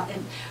think about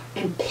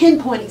and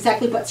pinpoint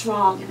exactly what's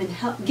wrong, and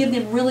then give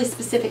them really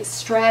specific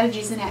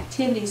strategies and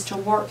activities to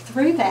work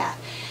through that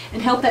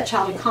and help that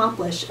child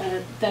accomplish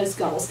those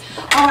goals.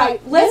 All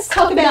right, let's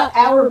talk about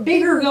our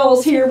bigger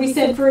goals here. We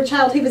said for a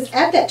child who was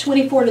at that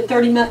 24 to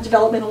 30 month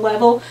developmental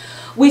level,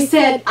 we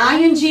said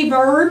ing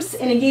verbs,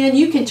 and again,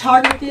 you can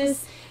target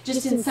this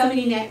just in so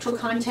many natural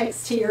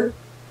contexts here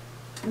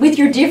with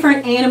your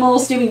different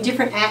animals doing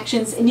different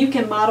actions, and you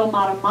can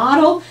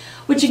model,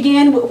 which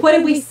again, what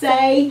did we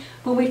say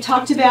when we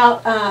talked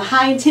about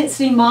high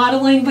intensity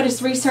modeling? What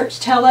does research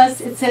tell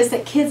us? It says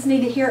that kids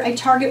need to hear a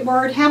target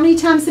word how many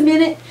times a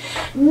minute?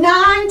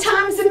 9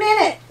 times a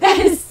minute. That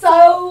is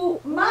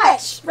so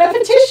much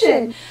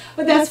repetition.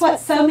 But that's what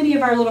so many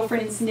of our little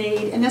friends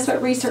need, and that's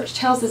what research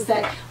tells us,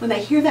 that when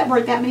they hear that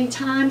word that many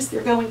times,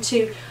 they're going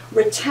to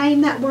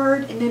retain that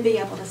word and then be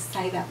able to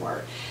say that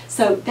word.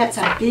 So that's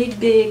a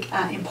big,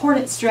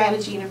 important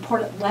strategy, an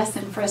important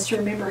lesson for us to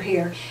remember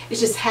here.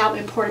 It's just how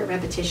important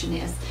repetition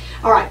is.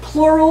 All right,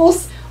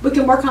 plurals, we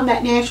can work on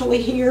that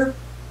naturally here.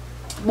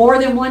 More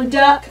than one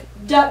duck,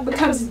 duck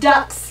becomes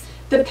ducks,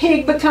 the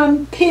pig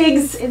become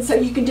pigs, and so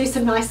you can do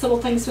some nice little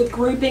things with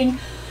grouping.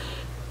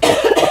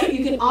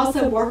 You can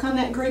also work on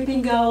that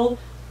grouping goal,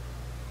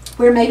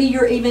 where maybe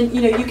you're even,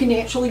 you know, you can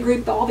naturally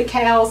group all the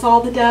cows,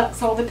 all the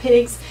ducks, all the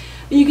pigs.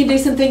 You can do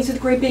some things with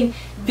grouping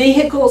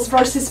vehicles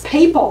versus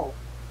people,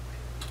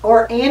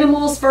 or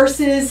animals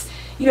versus,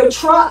 you know,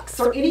 trucks,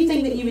 or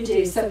anything that you would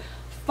do. So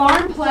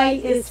farm play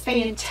is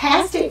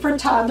fantastic for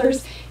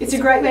toddlers. It's a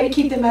great way to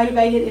keep them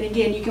motivated, and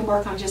again, you can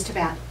work on just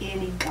about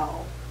any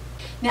goal.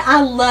 Now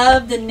I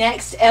love the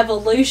next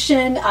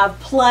evolution of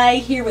play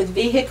here with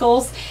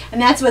vehicles,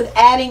 and that's with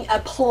adding a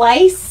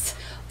place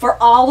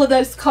for all of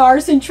those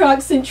cars and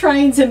trucks and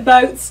trains and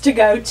boats to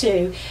go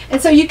to. And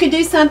so you could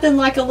do something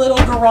like a little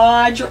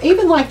garage, or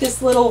even like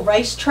this little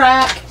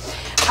racetrack.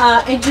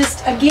 And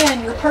just,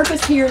 again, your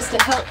purpose here is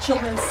to help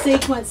children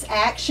sequence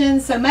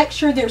actions. So make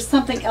sure there's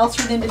something else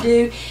for them to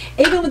do.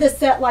 Even with a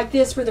set like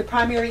this where the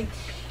primary,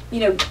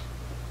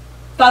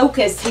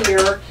 focus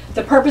here,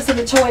 the purpose of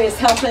the toy is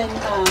helping,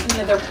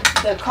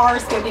 the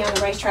cars go down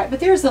the racetrack. But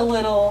there's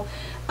a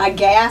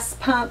gas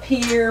pump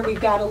here.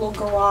 We've got a little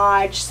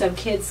garage so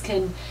kids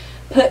can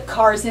put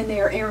cars in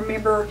there. And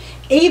remember,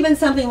 even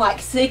something like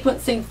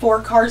sequencing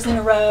 4 cars in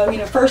a row,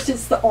 first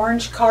it's the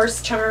orange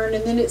car's turn,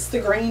 and then it's the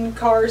green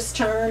car's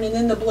turn, and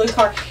then the blue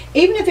car.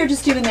 Even if they're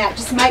just doing that,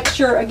 just make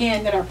sure,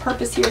 again, that our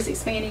purpose here is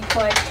expanding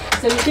play,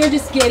 so that they're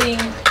just getting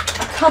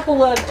a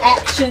couple of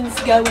actions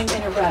going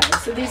in a row.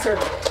 So these are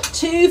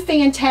 2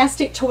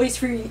 fantastic toys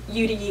for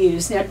you to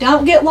use. Now,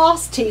 don't get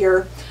lost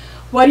here.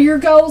 What are your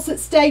goals at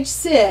stage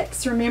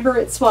 6? Remember,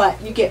 it's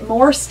what? You get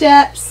more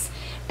steps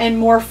and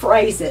more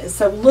phrases.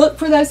 So look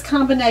for those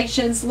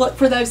combinations, look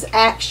for those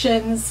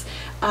actions.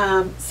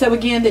 So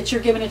again, that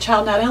you're giving a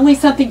child not only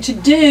something to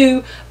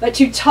do, but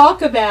to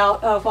talk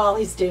about while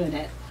he's doing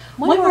it.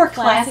 One more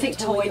classic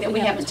toy that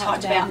we haven't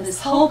talked about in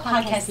this whole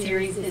podcast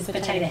series is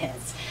potato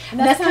heads. And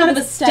that's kind of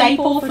a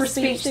staple for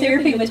speech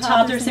therapy with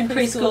toddlers and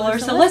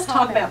preschoolers. So let's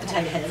talk about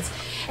potato heads.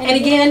 And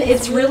again,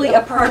 it's really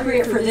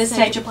appropriate for this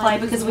stage of play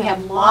because we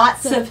have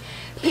lots of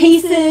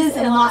pieces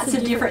and lots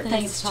of different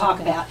things to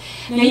talk about.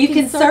 Now, you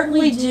can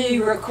certainly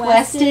do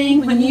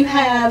requesting when you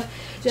have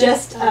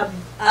just an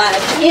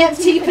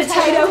empty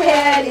potato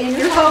head and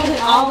you're holding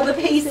all of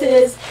the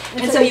pieces,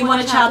 and so you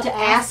want a child to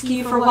ask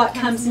you for what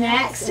comes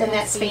next, and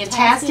that's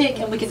fantastic,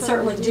 and we can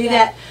certainly do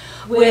that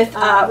with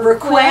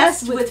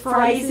requests, with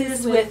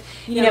phrases, with,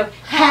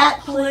 hat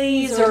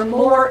please, or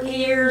more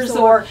ears,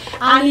 or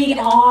I need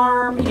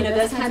arm,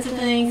 those kinds of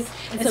things.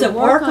 And so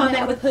work on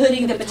that with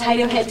putting the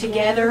potato head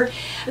together.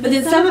 But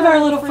then some of our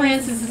little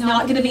friends, this is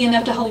not going to be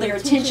enough to hold their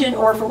attention,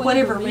 or for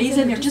whatever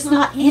reason, they're just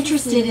not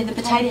interested in the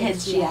potato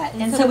heads yet.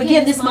 And so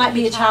again, this might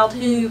be a child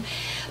who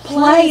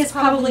play is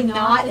probably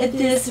not at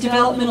this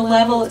developmental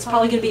level. It's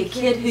probably going to be a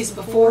kid who's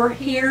before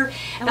here.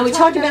 And we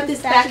talked about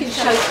this back in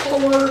show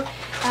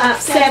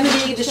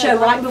 470, the show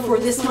right before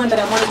this one, but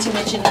I wanted to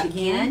mention it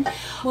again.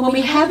 When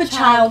we have a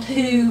child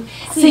who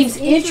seems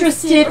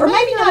interested, or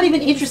maybe not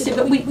even interested,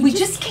 but we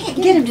just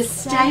can't get him to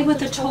stay with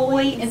the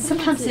toy, and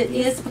sometimes it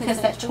is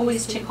because that toy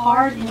is too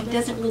hard and he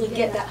doesn't really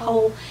get that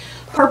whole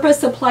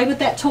purpose of play with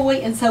that toy.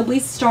 And so we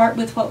start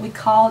with what we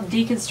call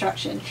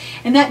deconstruction,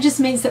 and that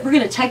just means that we're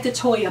going to take the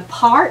toy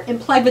apart and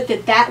play with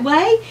it that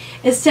way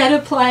instead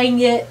of playing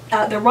it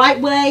the right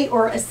way,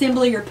 or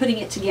assembly, or putting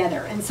it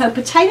together. And so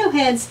potato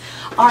heads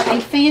are a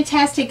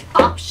fantastic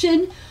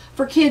option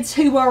for kids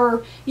who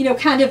are,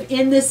 kind of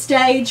in this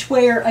stage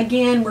where,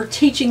 again, we're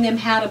teaching them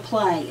how to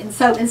play. And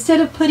so instead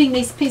of putting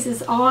these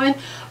pieces on,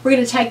 we're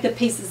going to take the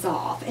pieces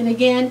off. And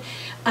again,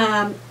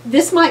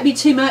 this might be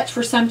too much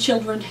for some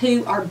children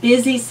who are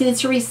busy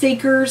sensory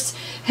seekers,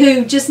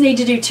 who just need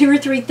to do 2 or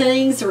 3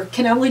 things, or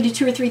can only do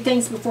 2 or 3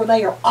 things before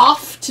they are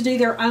off to do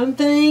their own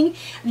thing.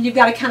 And you've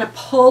got to kind of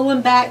pull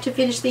them back to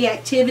finish the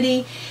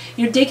activity.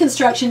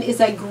 Deconstruction is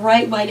a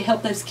great way to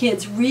help those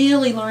kids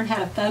really learn how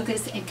to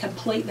focus and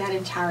complete that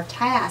entire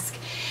task.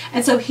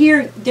 And so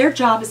here, their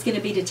job is going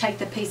to be to take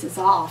the pieces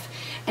off.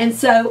 And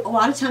so a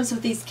lot of times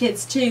with these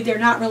kids too, they're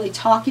not really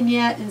talking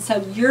yet, and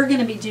so you're going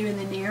to be doing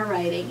the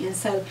narrating. And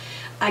so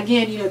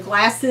again,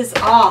 glasses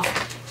off,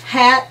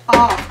 hat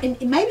off, and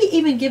maybe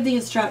even give the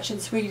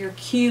instructions where you're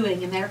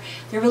cueing, and they're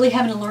really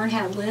having to learn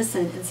how to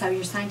listen. And so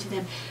you're saying to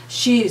them,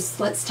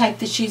 shoes, let's take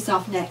the shoes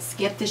off next,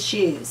 get the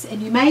shoes.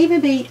 And you may even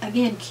be,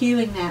 again,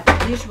 cueing that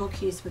with visual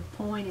cues, with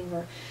pointing,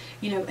 or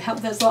help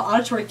those little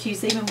auditory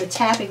cues, even with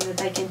tapping,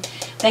 that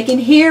they can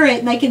hear it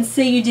and they can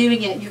see you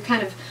doing it. You're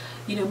kind of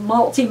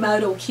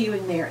multimodal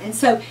cueing there. And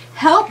so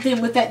help them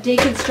with that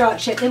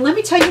deconstruction. And let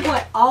me tell you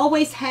what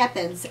always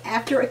happens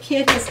after a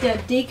kid has done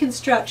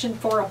deconstruction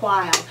for a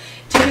while.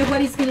 Do you know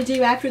what he's going to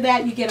do after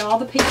that? You get all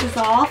the pieces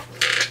off,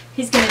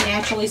 he's going to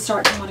naturally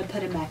start to want to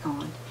put them back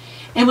on.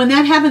 And when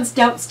that happens,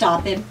 don't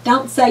stop him.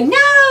 Don't say,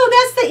 no,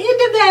 that's the end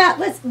of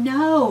that.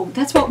 No,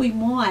 that's what we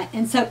want.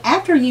 And so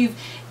after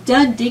you've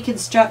done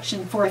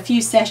deconstruction for a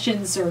few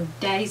sessions or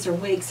days or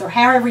weeks, or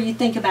however you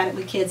think about it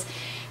with kids,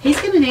 he's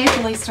going to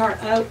naturally start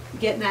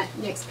getting that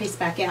next piece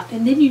back out.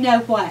 And then you know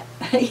what?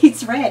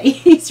 He's ready.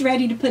 He's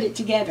ready to put it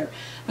together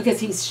because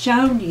he's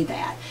shown you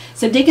that.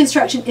 So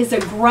deconstruction is a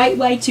great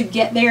way to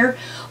get there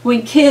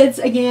when kids,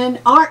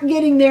 again, aren't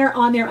getting there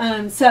on their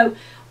own. So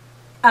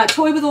a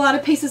toy with a lot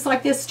of pieces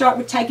like this, start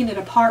with taking it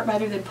apart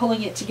rather than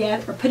pulling it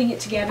together or putting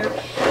it together.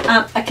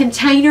 A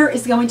container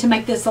is going to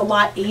make this a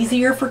lot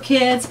easier for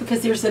kids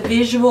because there's a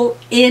visual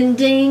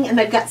ending and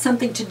they've got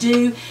something to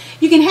do.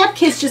 You can have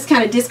kids just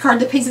kind of discard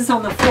the pieces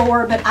on the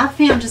floor, but I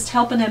found just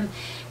helping them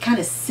kind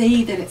of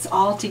see that it's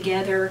all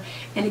together.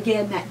 And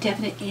again, that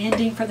definite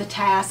ending for the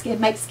task. It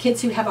makes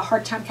kids who have a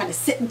hard time kind of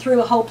sitting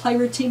through a whole play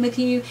routine with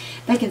you,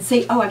 they can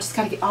see, oh, I just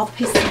got to get all the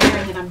pieces in there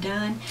and then I'm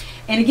done.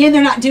 And again,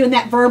 they're not doing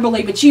that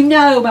verbally, but you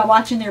know by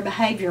watching their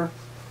behavior,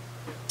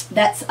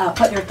 that's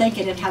what they're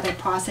thinking and how they're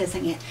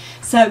processing it.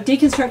 So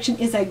deconstruction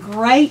is a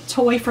great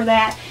toy for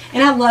that.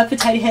 And I love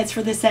potato heads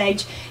for this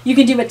age. You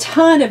can do a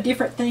ton of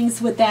different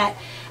things with that.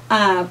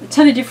 A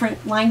ton of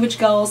different language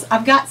goals.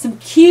 I've got some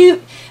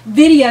cute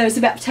videos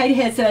about potato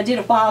heads that I did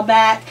a while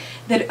back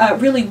that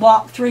really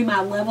walk through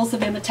my levels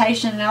of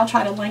imitation, and I'll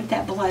try to link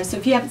that below. So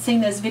if you haven't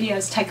seen those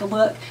videos, take a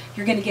look.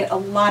 You're going to get a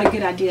lot of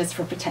good ideas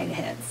for potato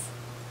heads.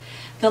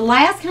 The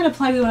last kind of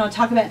play we want to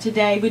talk about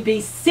today would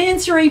be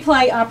sensory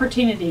play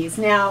opportunities.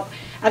 Now,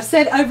 I've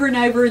said over and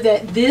over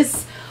that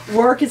this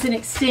work is an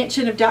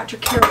extension of Dr.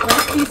 Carol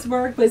Westby's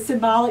work with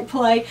symbolic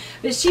play,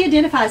 but she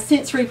identifies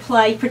sensory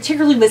play,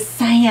 particularly with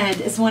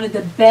sand, as one of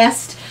the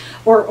best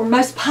or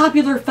most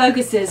popular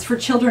focuses for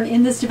children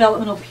in this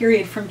developmental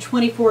period from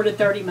 24 to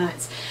 30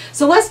 months.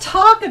 So let's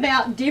talk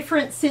about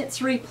different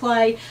sensory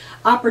play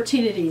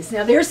opportunities.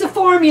 Now there's a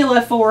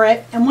formula for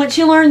it, and once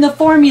you learn the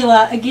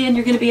formula, again,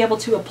 you're going to be able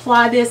to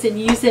apply this and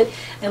use it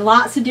in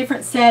lots of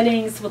different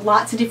settings with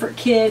lots of different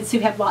kids who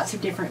have lots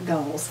of different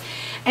goals.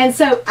 And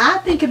so I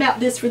think about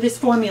this for this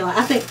formula.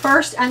 I think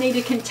first I need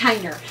a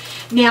container.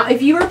 Now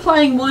if you are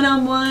playing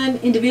one-on-one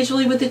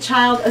individually with a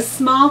child, a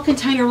small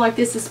container like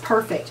this is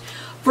perfect.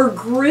 For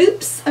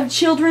groups of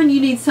children, you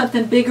need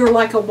something bigger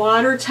like a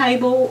water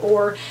table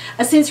or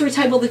a sensory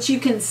table that you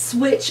can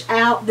switch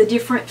out the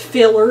different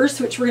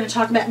fillers, which we're going to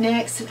talk about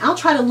next. And I'll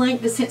try to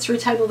link the sensory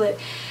table that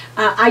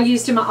I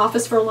used in my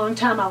office for a long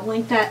time. I'll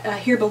link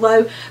that here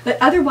below. But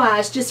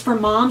otherwise, just for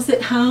moms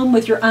at home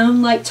with your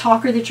own late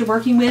talker that you're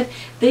working with,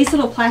 these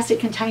little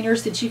plastic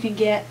containers that you can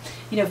get,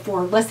 you know,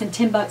 for less than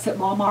 10 bucks at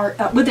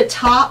Walmart with a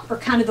top are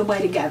kind of the way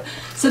to go.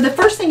 So the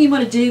first thing you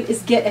want to do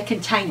is get a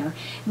container.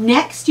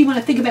 Next, you want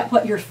to think about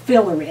what your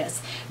filler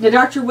is. Now,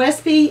 Dr.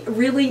 Westby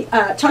really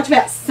talked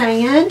about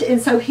sand,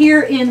 and so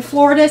here in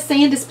Florida,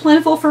 sand is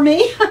plentiful for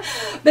me.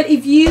 But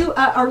if you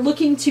are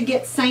looking to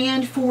get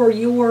sand for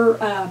your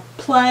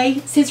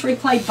sensory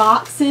play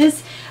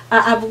boxes,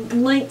 I've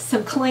linked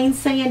some clean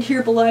sand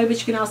here below, but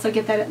you can also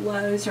get that at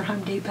Lowe's or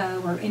Home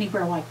Depot or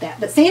anywhere like that.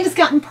 But sand has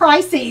gotten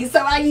pricey, so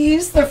I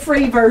use the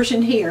free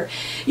version here.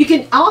 You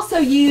can also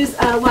use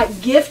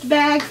like gift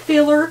bag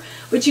filler,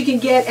 which you can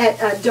get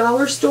at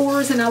dollar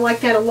stores, and I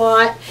like that a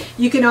lot.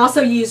 You can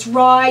also use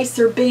rice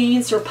or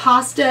beans or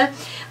pasta.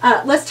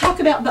 Let's talk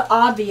about the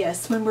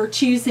obvious when we're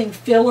choosing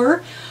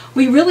filler.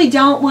 We really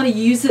don't want to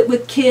use it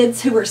with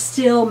kids who are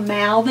still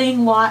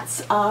mouthing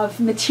lots of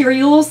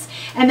materials,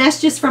 and that's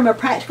just from a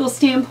practical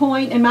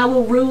standpoint. And my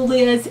little rule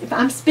is, if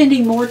I'm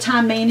spending more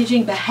time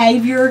managing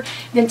behavior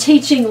than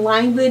teaching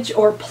language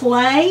or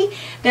play,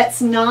 that's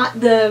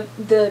not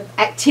the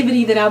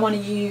activity that I want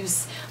to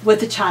use with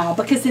the child,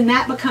 because then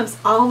that becomes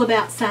all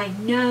about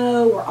saying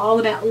no or all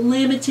about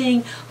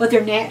limiting what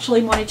they're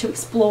naturally wanting to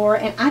explore,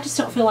 and I just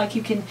don't feel like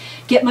you can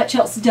get much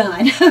else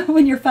done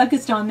when you're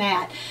focused on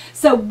that.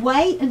 So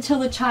wait until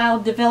the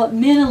child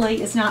developmentally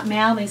is not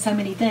mouthing so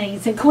many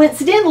things, and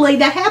coincidentally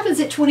that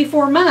happens at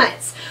 24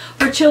 months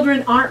where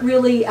children aren't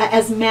really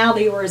as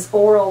mouthy or as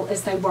oral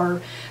as they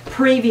were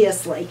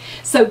previously.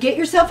 So get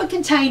yourself a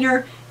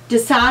container,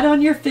 decide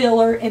on your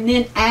filler, and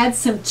then add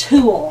some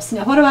tools.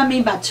 Now, what do I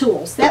mean by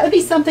tools? That would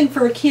be something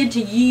for a kid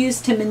to use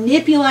to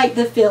manipulate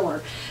the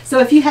filler. So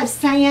if you have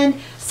sand,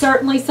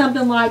 certainly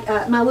something like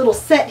my little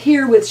set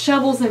here with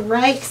shovels and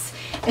rakes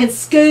and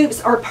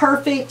scoops are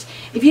perfect.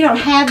 If you don't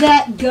have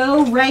that,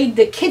 go raid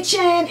the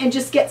kitchen and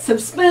just get some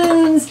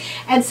spoons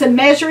and some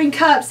measuring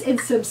cups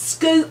and some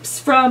scoops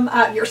from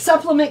your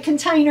supplement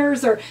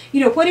containers, or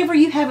whatever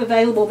you have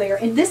available there.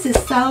 And this is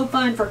so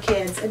fun for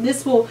kids, and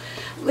this will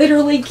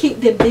literally keep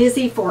them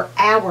busy for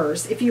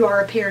hours if you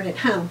are a parent at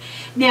home.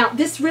 Now,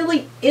 this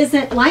really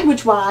isn't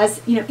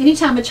language-wise.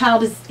 Anytime a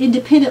child is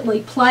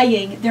independently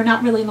playing, they're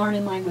not really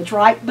learning language,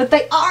 right? But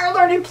they are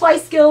learning play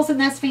skills, and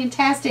that's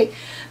fantastic.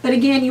 But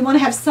again, you want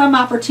to have some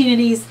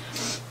opportunities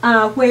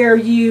where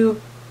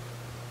you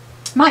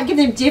might give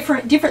them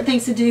different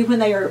things to do when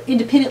they are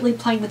independently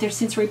playing with their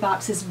sensory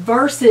boxes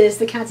versus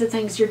the kinds of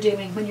things you're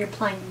doing when you're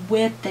playing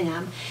with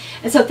them.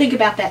 And so think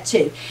about that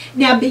too.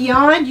 Now,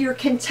 beyond your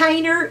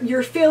container,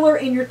 your filler,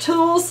 and your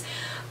tools,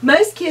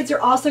 most kids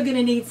are also going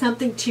to need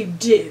something to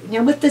do.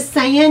 Now, with the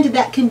sand,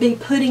 that can be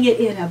putting it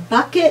in a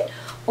bucket,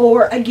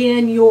 or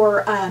again,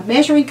 your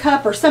measuring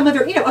cup, or some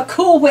other, a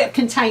Cool Whip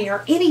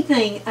container,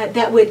 anything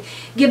that would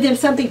give them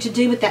something to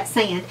do with that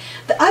sand.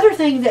 The other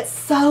thing that's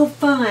so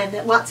fun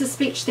that lots of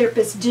speech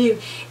therapists do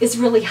is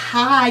really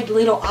hide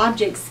little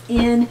objects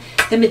in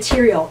the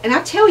material. And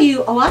I tell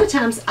you, a lot of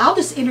times I'll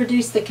just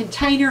introduce the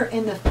container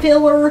and the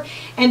filler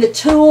and the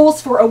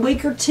tools for a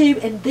week or two,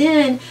 and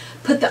then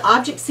put the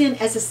objects in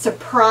as a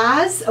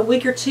surprise a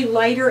week or two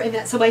later, and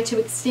that's a way to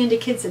extend a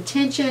kid's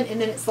attention,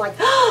 and then it's like,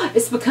 oh,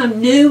 it's become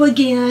new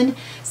again.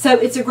 So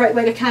it's a great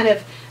way to kind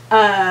of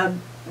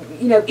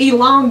you know,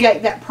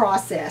 elongate that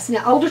process.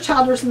 Now, older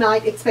toddlers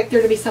might expect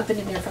there to be something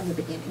in there from the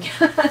beginning.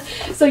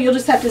 So you'll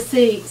just have to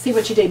see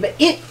what you do. But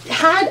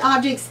hide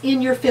objects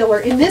in your filler.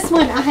 In this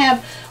one, I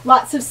have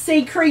lots of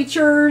sea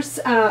creatures.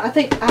 I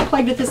think I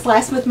played with this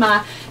last with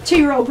my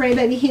 2-year-old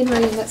grandbaby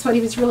Henry, and that's what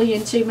he was really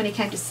into when he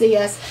came to see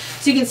us.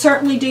 So you can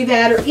certainly do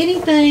that, or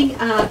anything,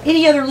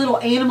 any other little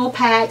animal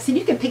packs, and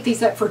you can pick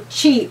these up for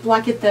cheap,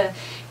 like at the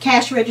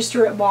cash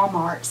register at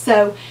Walmart.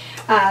 So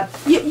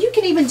you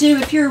can even do,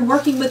 if you're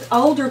working with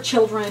older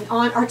children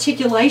on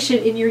articulation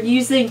and you're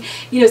using,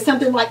 you know,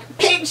 something like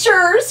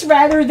pictures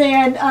rather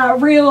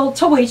than real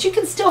toys, you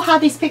can still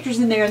have these pictures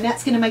in there, and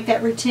that's going to make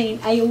that routine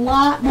a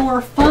lot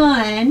more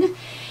fun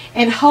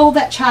and hold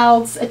that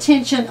child's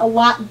attention a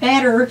lot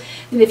better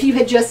than if you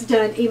had just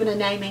done even a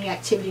naming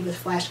activity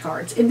with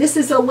flashcards. And this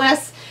is a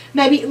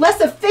maybe less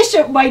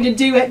efficient way to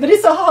do it, but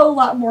it's a whole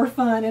lot more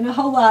fun and a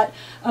whole lot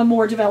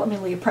more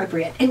developmentally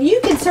appropriate. And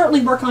you can certainly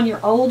work on your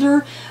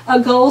older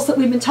goals that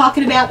we've been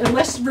talking about, and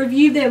let's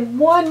review them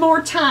one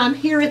more time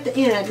here at the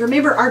end.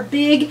 Remember, our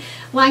big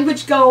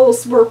language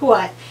goals were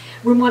what?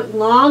 We want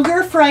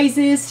longer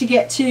phrases to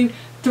get to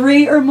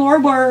 3 or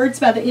more words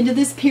by the end of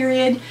this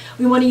period.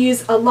 We want to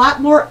use a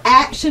lot more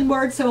action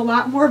words, so a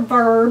lot more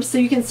verbs. So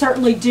you can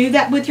certainly do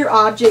that with your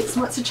objects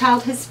once a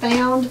child has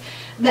found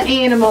the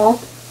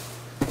animal.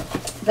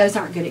 Those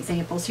aren't good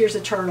examples. Here's a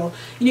turtle.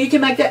 You know, you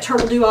can make that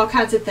turtle do all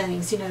kinds of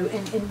things, you know,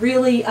 and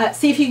really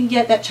see if you can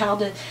get that child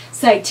to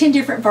say 10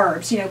 different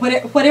verbs, you know,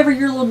 whatever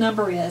your little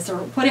number is,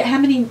 or how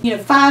many, you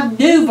know, 5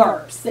 new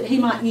verbs that he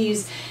might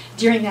use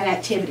during that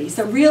activity.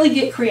 So really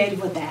get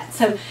creative with that.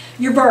 So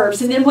your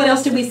verbs. And then what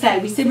else did we say?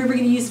 We said we were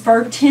going to use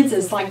verb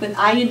tenses, like with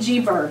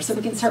ing verbs. So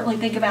we can certainly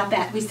think about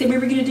that. We said we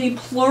were going to do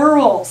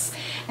plurals.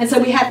 And so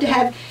we have to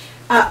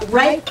have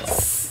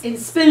rakes and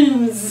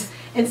spoons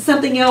and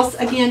something else,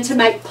 again, to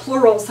make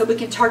plural, so we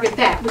can target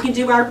that. We can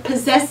do our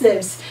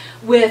possessives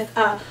with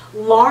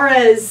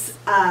Laura's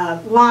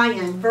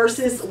lion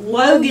versus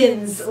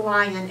Logan's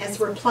lion as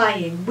we're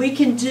playing. We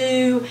can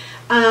do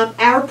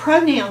our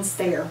pronouns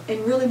there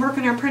and really work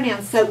on our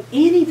pronouns. So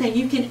anything,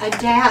 you can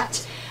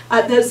adapt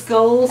those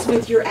goals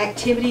with your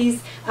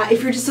activities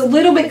if you're just a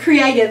little bit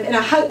creative, and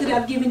I hope that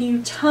I've given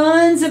you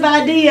tons of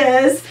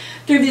ideas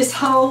through this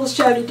whole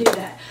show to do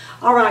that.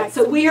 All right,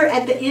 so we are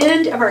at the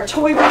end of our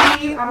toy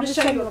review. I'm going to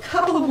show you a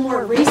couple of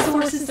more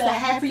resources that I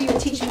have for you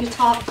at Teach Me to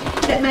Talk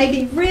that may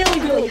be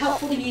really, really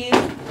helpful to you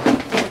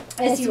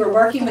as you are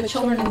working with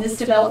children in this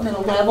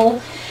developmental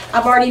level.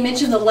 I've already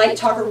mentioned the Late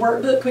Talker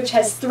Workbook, which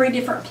has 3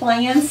 different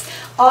plans,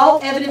 all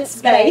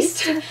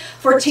evidence-based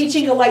for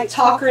teaching a late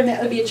talker, and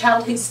that would be a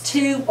child who's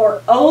 2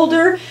 or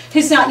older,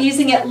 who's not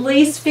using at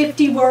least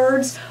 50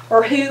 words,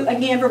 or who,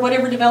 again, for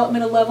whatever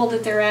developmental level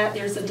that they're at,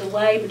 there's a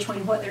delay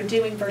between what they're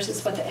doing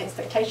versus what the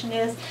expectation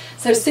is.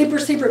 So super,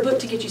 super book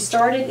to get you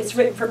started. It's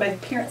written for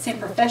both parents and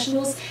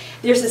professionals.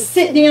 There's a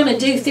sit down and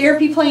do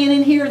therapy plan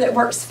in here that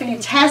works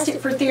fantastic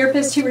for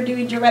therapists who are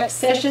doing direct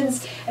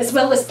sessions, as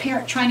well as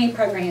parent training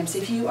programs.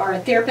 If you are a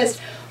therapist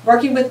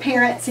working with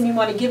parents and you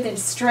want to give them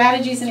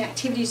strategies and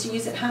activities to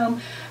use at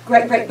home,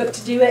 great book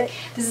to do it.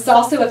 This is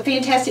also a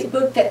fantastic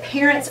book that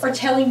parents are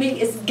telling me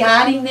is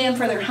guiding them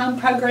for their home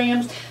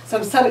programs, so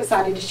I'm so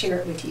excited to share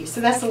it with you. So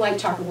that's the Late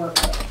Talker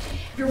Workbook.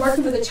 If you're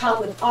working with a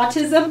child with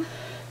autism,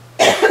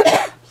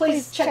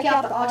 please check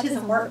out the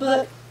Autism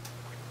Workbook.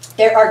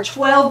 There are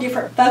 12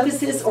 different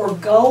focuses or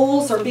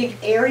goals or big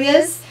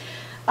areas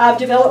of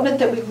development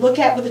that we look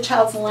at with a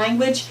child's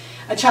language.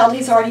 A child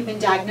who's already been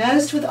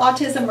diagnosed with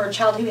autism, or a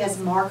child who has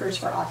markers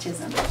for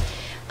autism.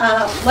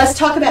 Let's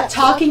Talk About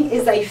Talking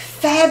is a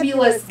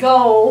fabulous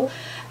goal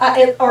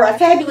or a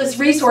fabulous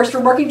resource for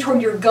working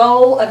toward your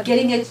goal of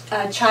getting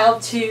a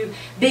child to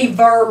be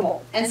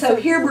verbal. And so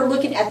here we're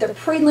looking at the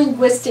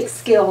pre-linguistic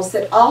skills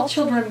that all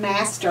children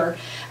master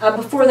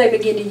before they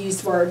begin to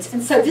use words.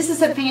 And so this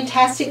is a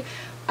fantastic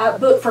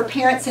book for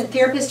parents and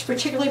therapists,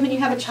 particularly when you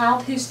have a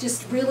child who's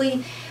just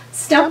really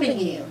stumping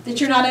you,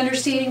 that you're not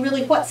understanding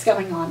really what's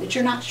going on, that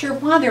you're not sure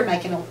why they're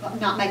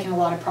not making a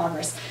lot of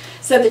progress.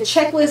 So the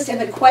checklist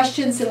and the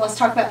questions in Let's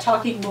Talk About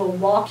Talking will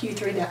walk you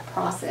through that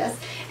process.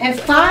 And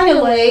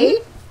finally,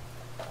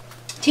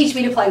 Teach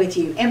Me to Play With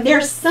You. And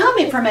there's some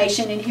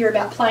information in here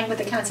about playing with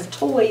the kinds of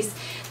toys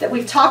that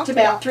we've talked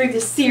about through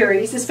this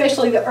series,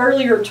 especially the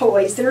earlier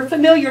toys that are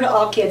familiar to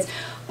all kids.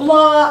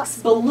 Blocks,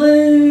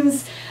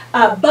 balloons,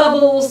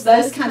 bubbles,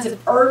 those kinds of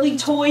early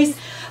toys.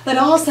 But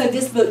also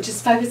this book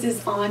just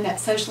focuses on that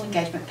social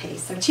engagement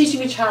piece. So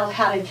teaching a child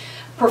how to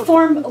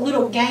perform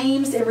little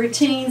games and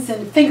routines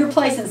and finger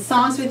plays and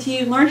songs with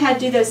you, learn how to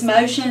do those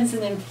motions,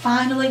 and then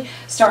finally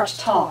start to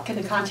talk in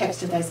the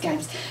context of those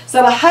games.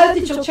 So I hope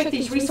that you'll check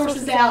these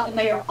resources out, and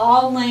they are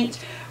all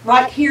linked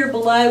right here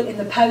below in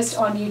the post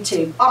on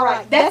YouTube. All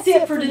right, that's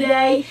it for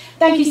today.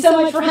 Thank you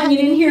so much for hanging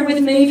in here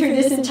with me through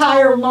this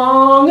entire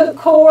long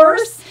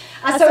course.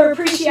 I so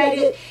appreciate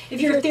it.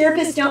 If you're a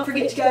therapist, don't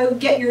forget to go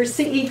get your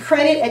CE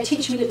credit at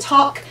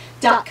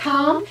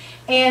teachmetotalk.com.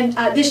 And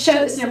this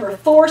show is number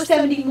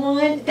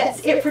 471.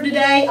 That's it for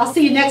today. I'll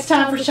see you next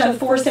time for show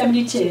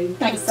 472.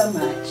 Thanks so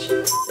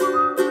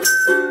much.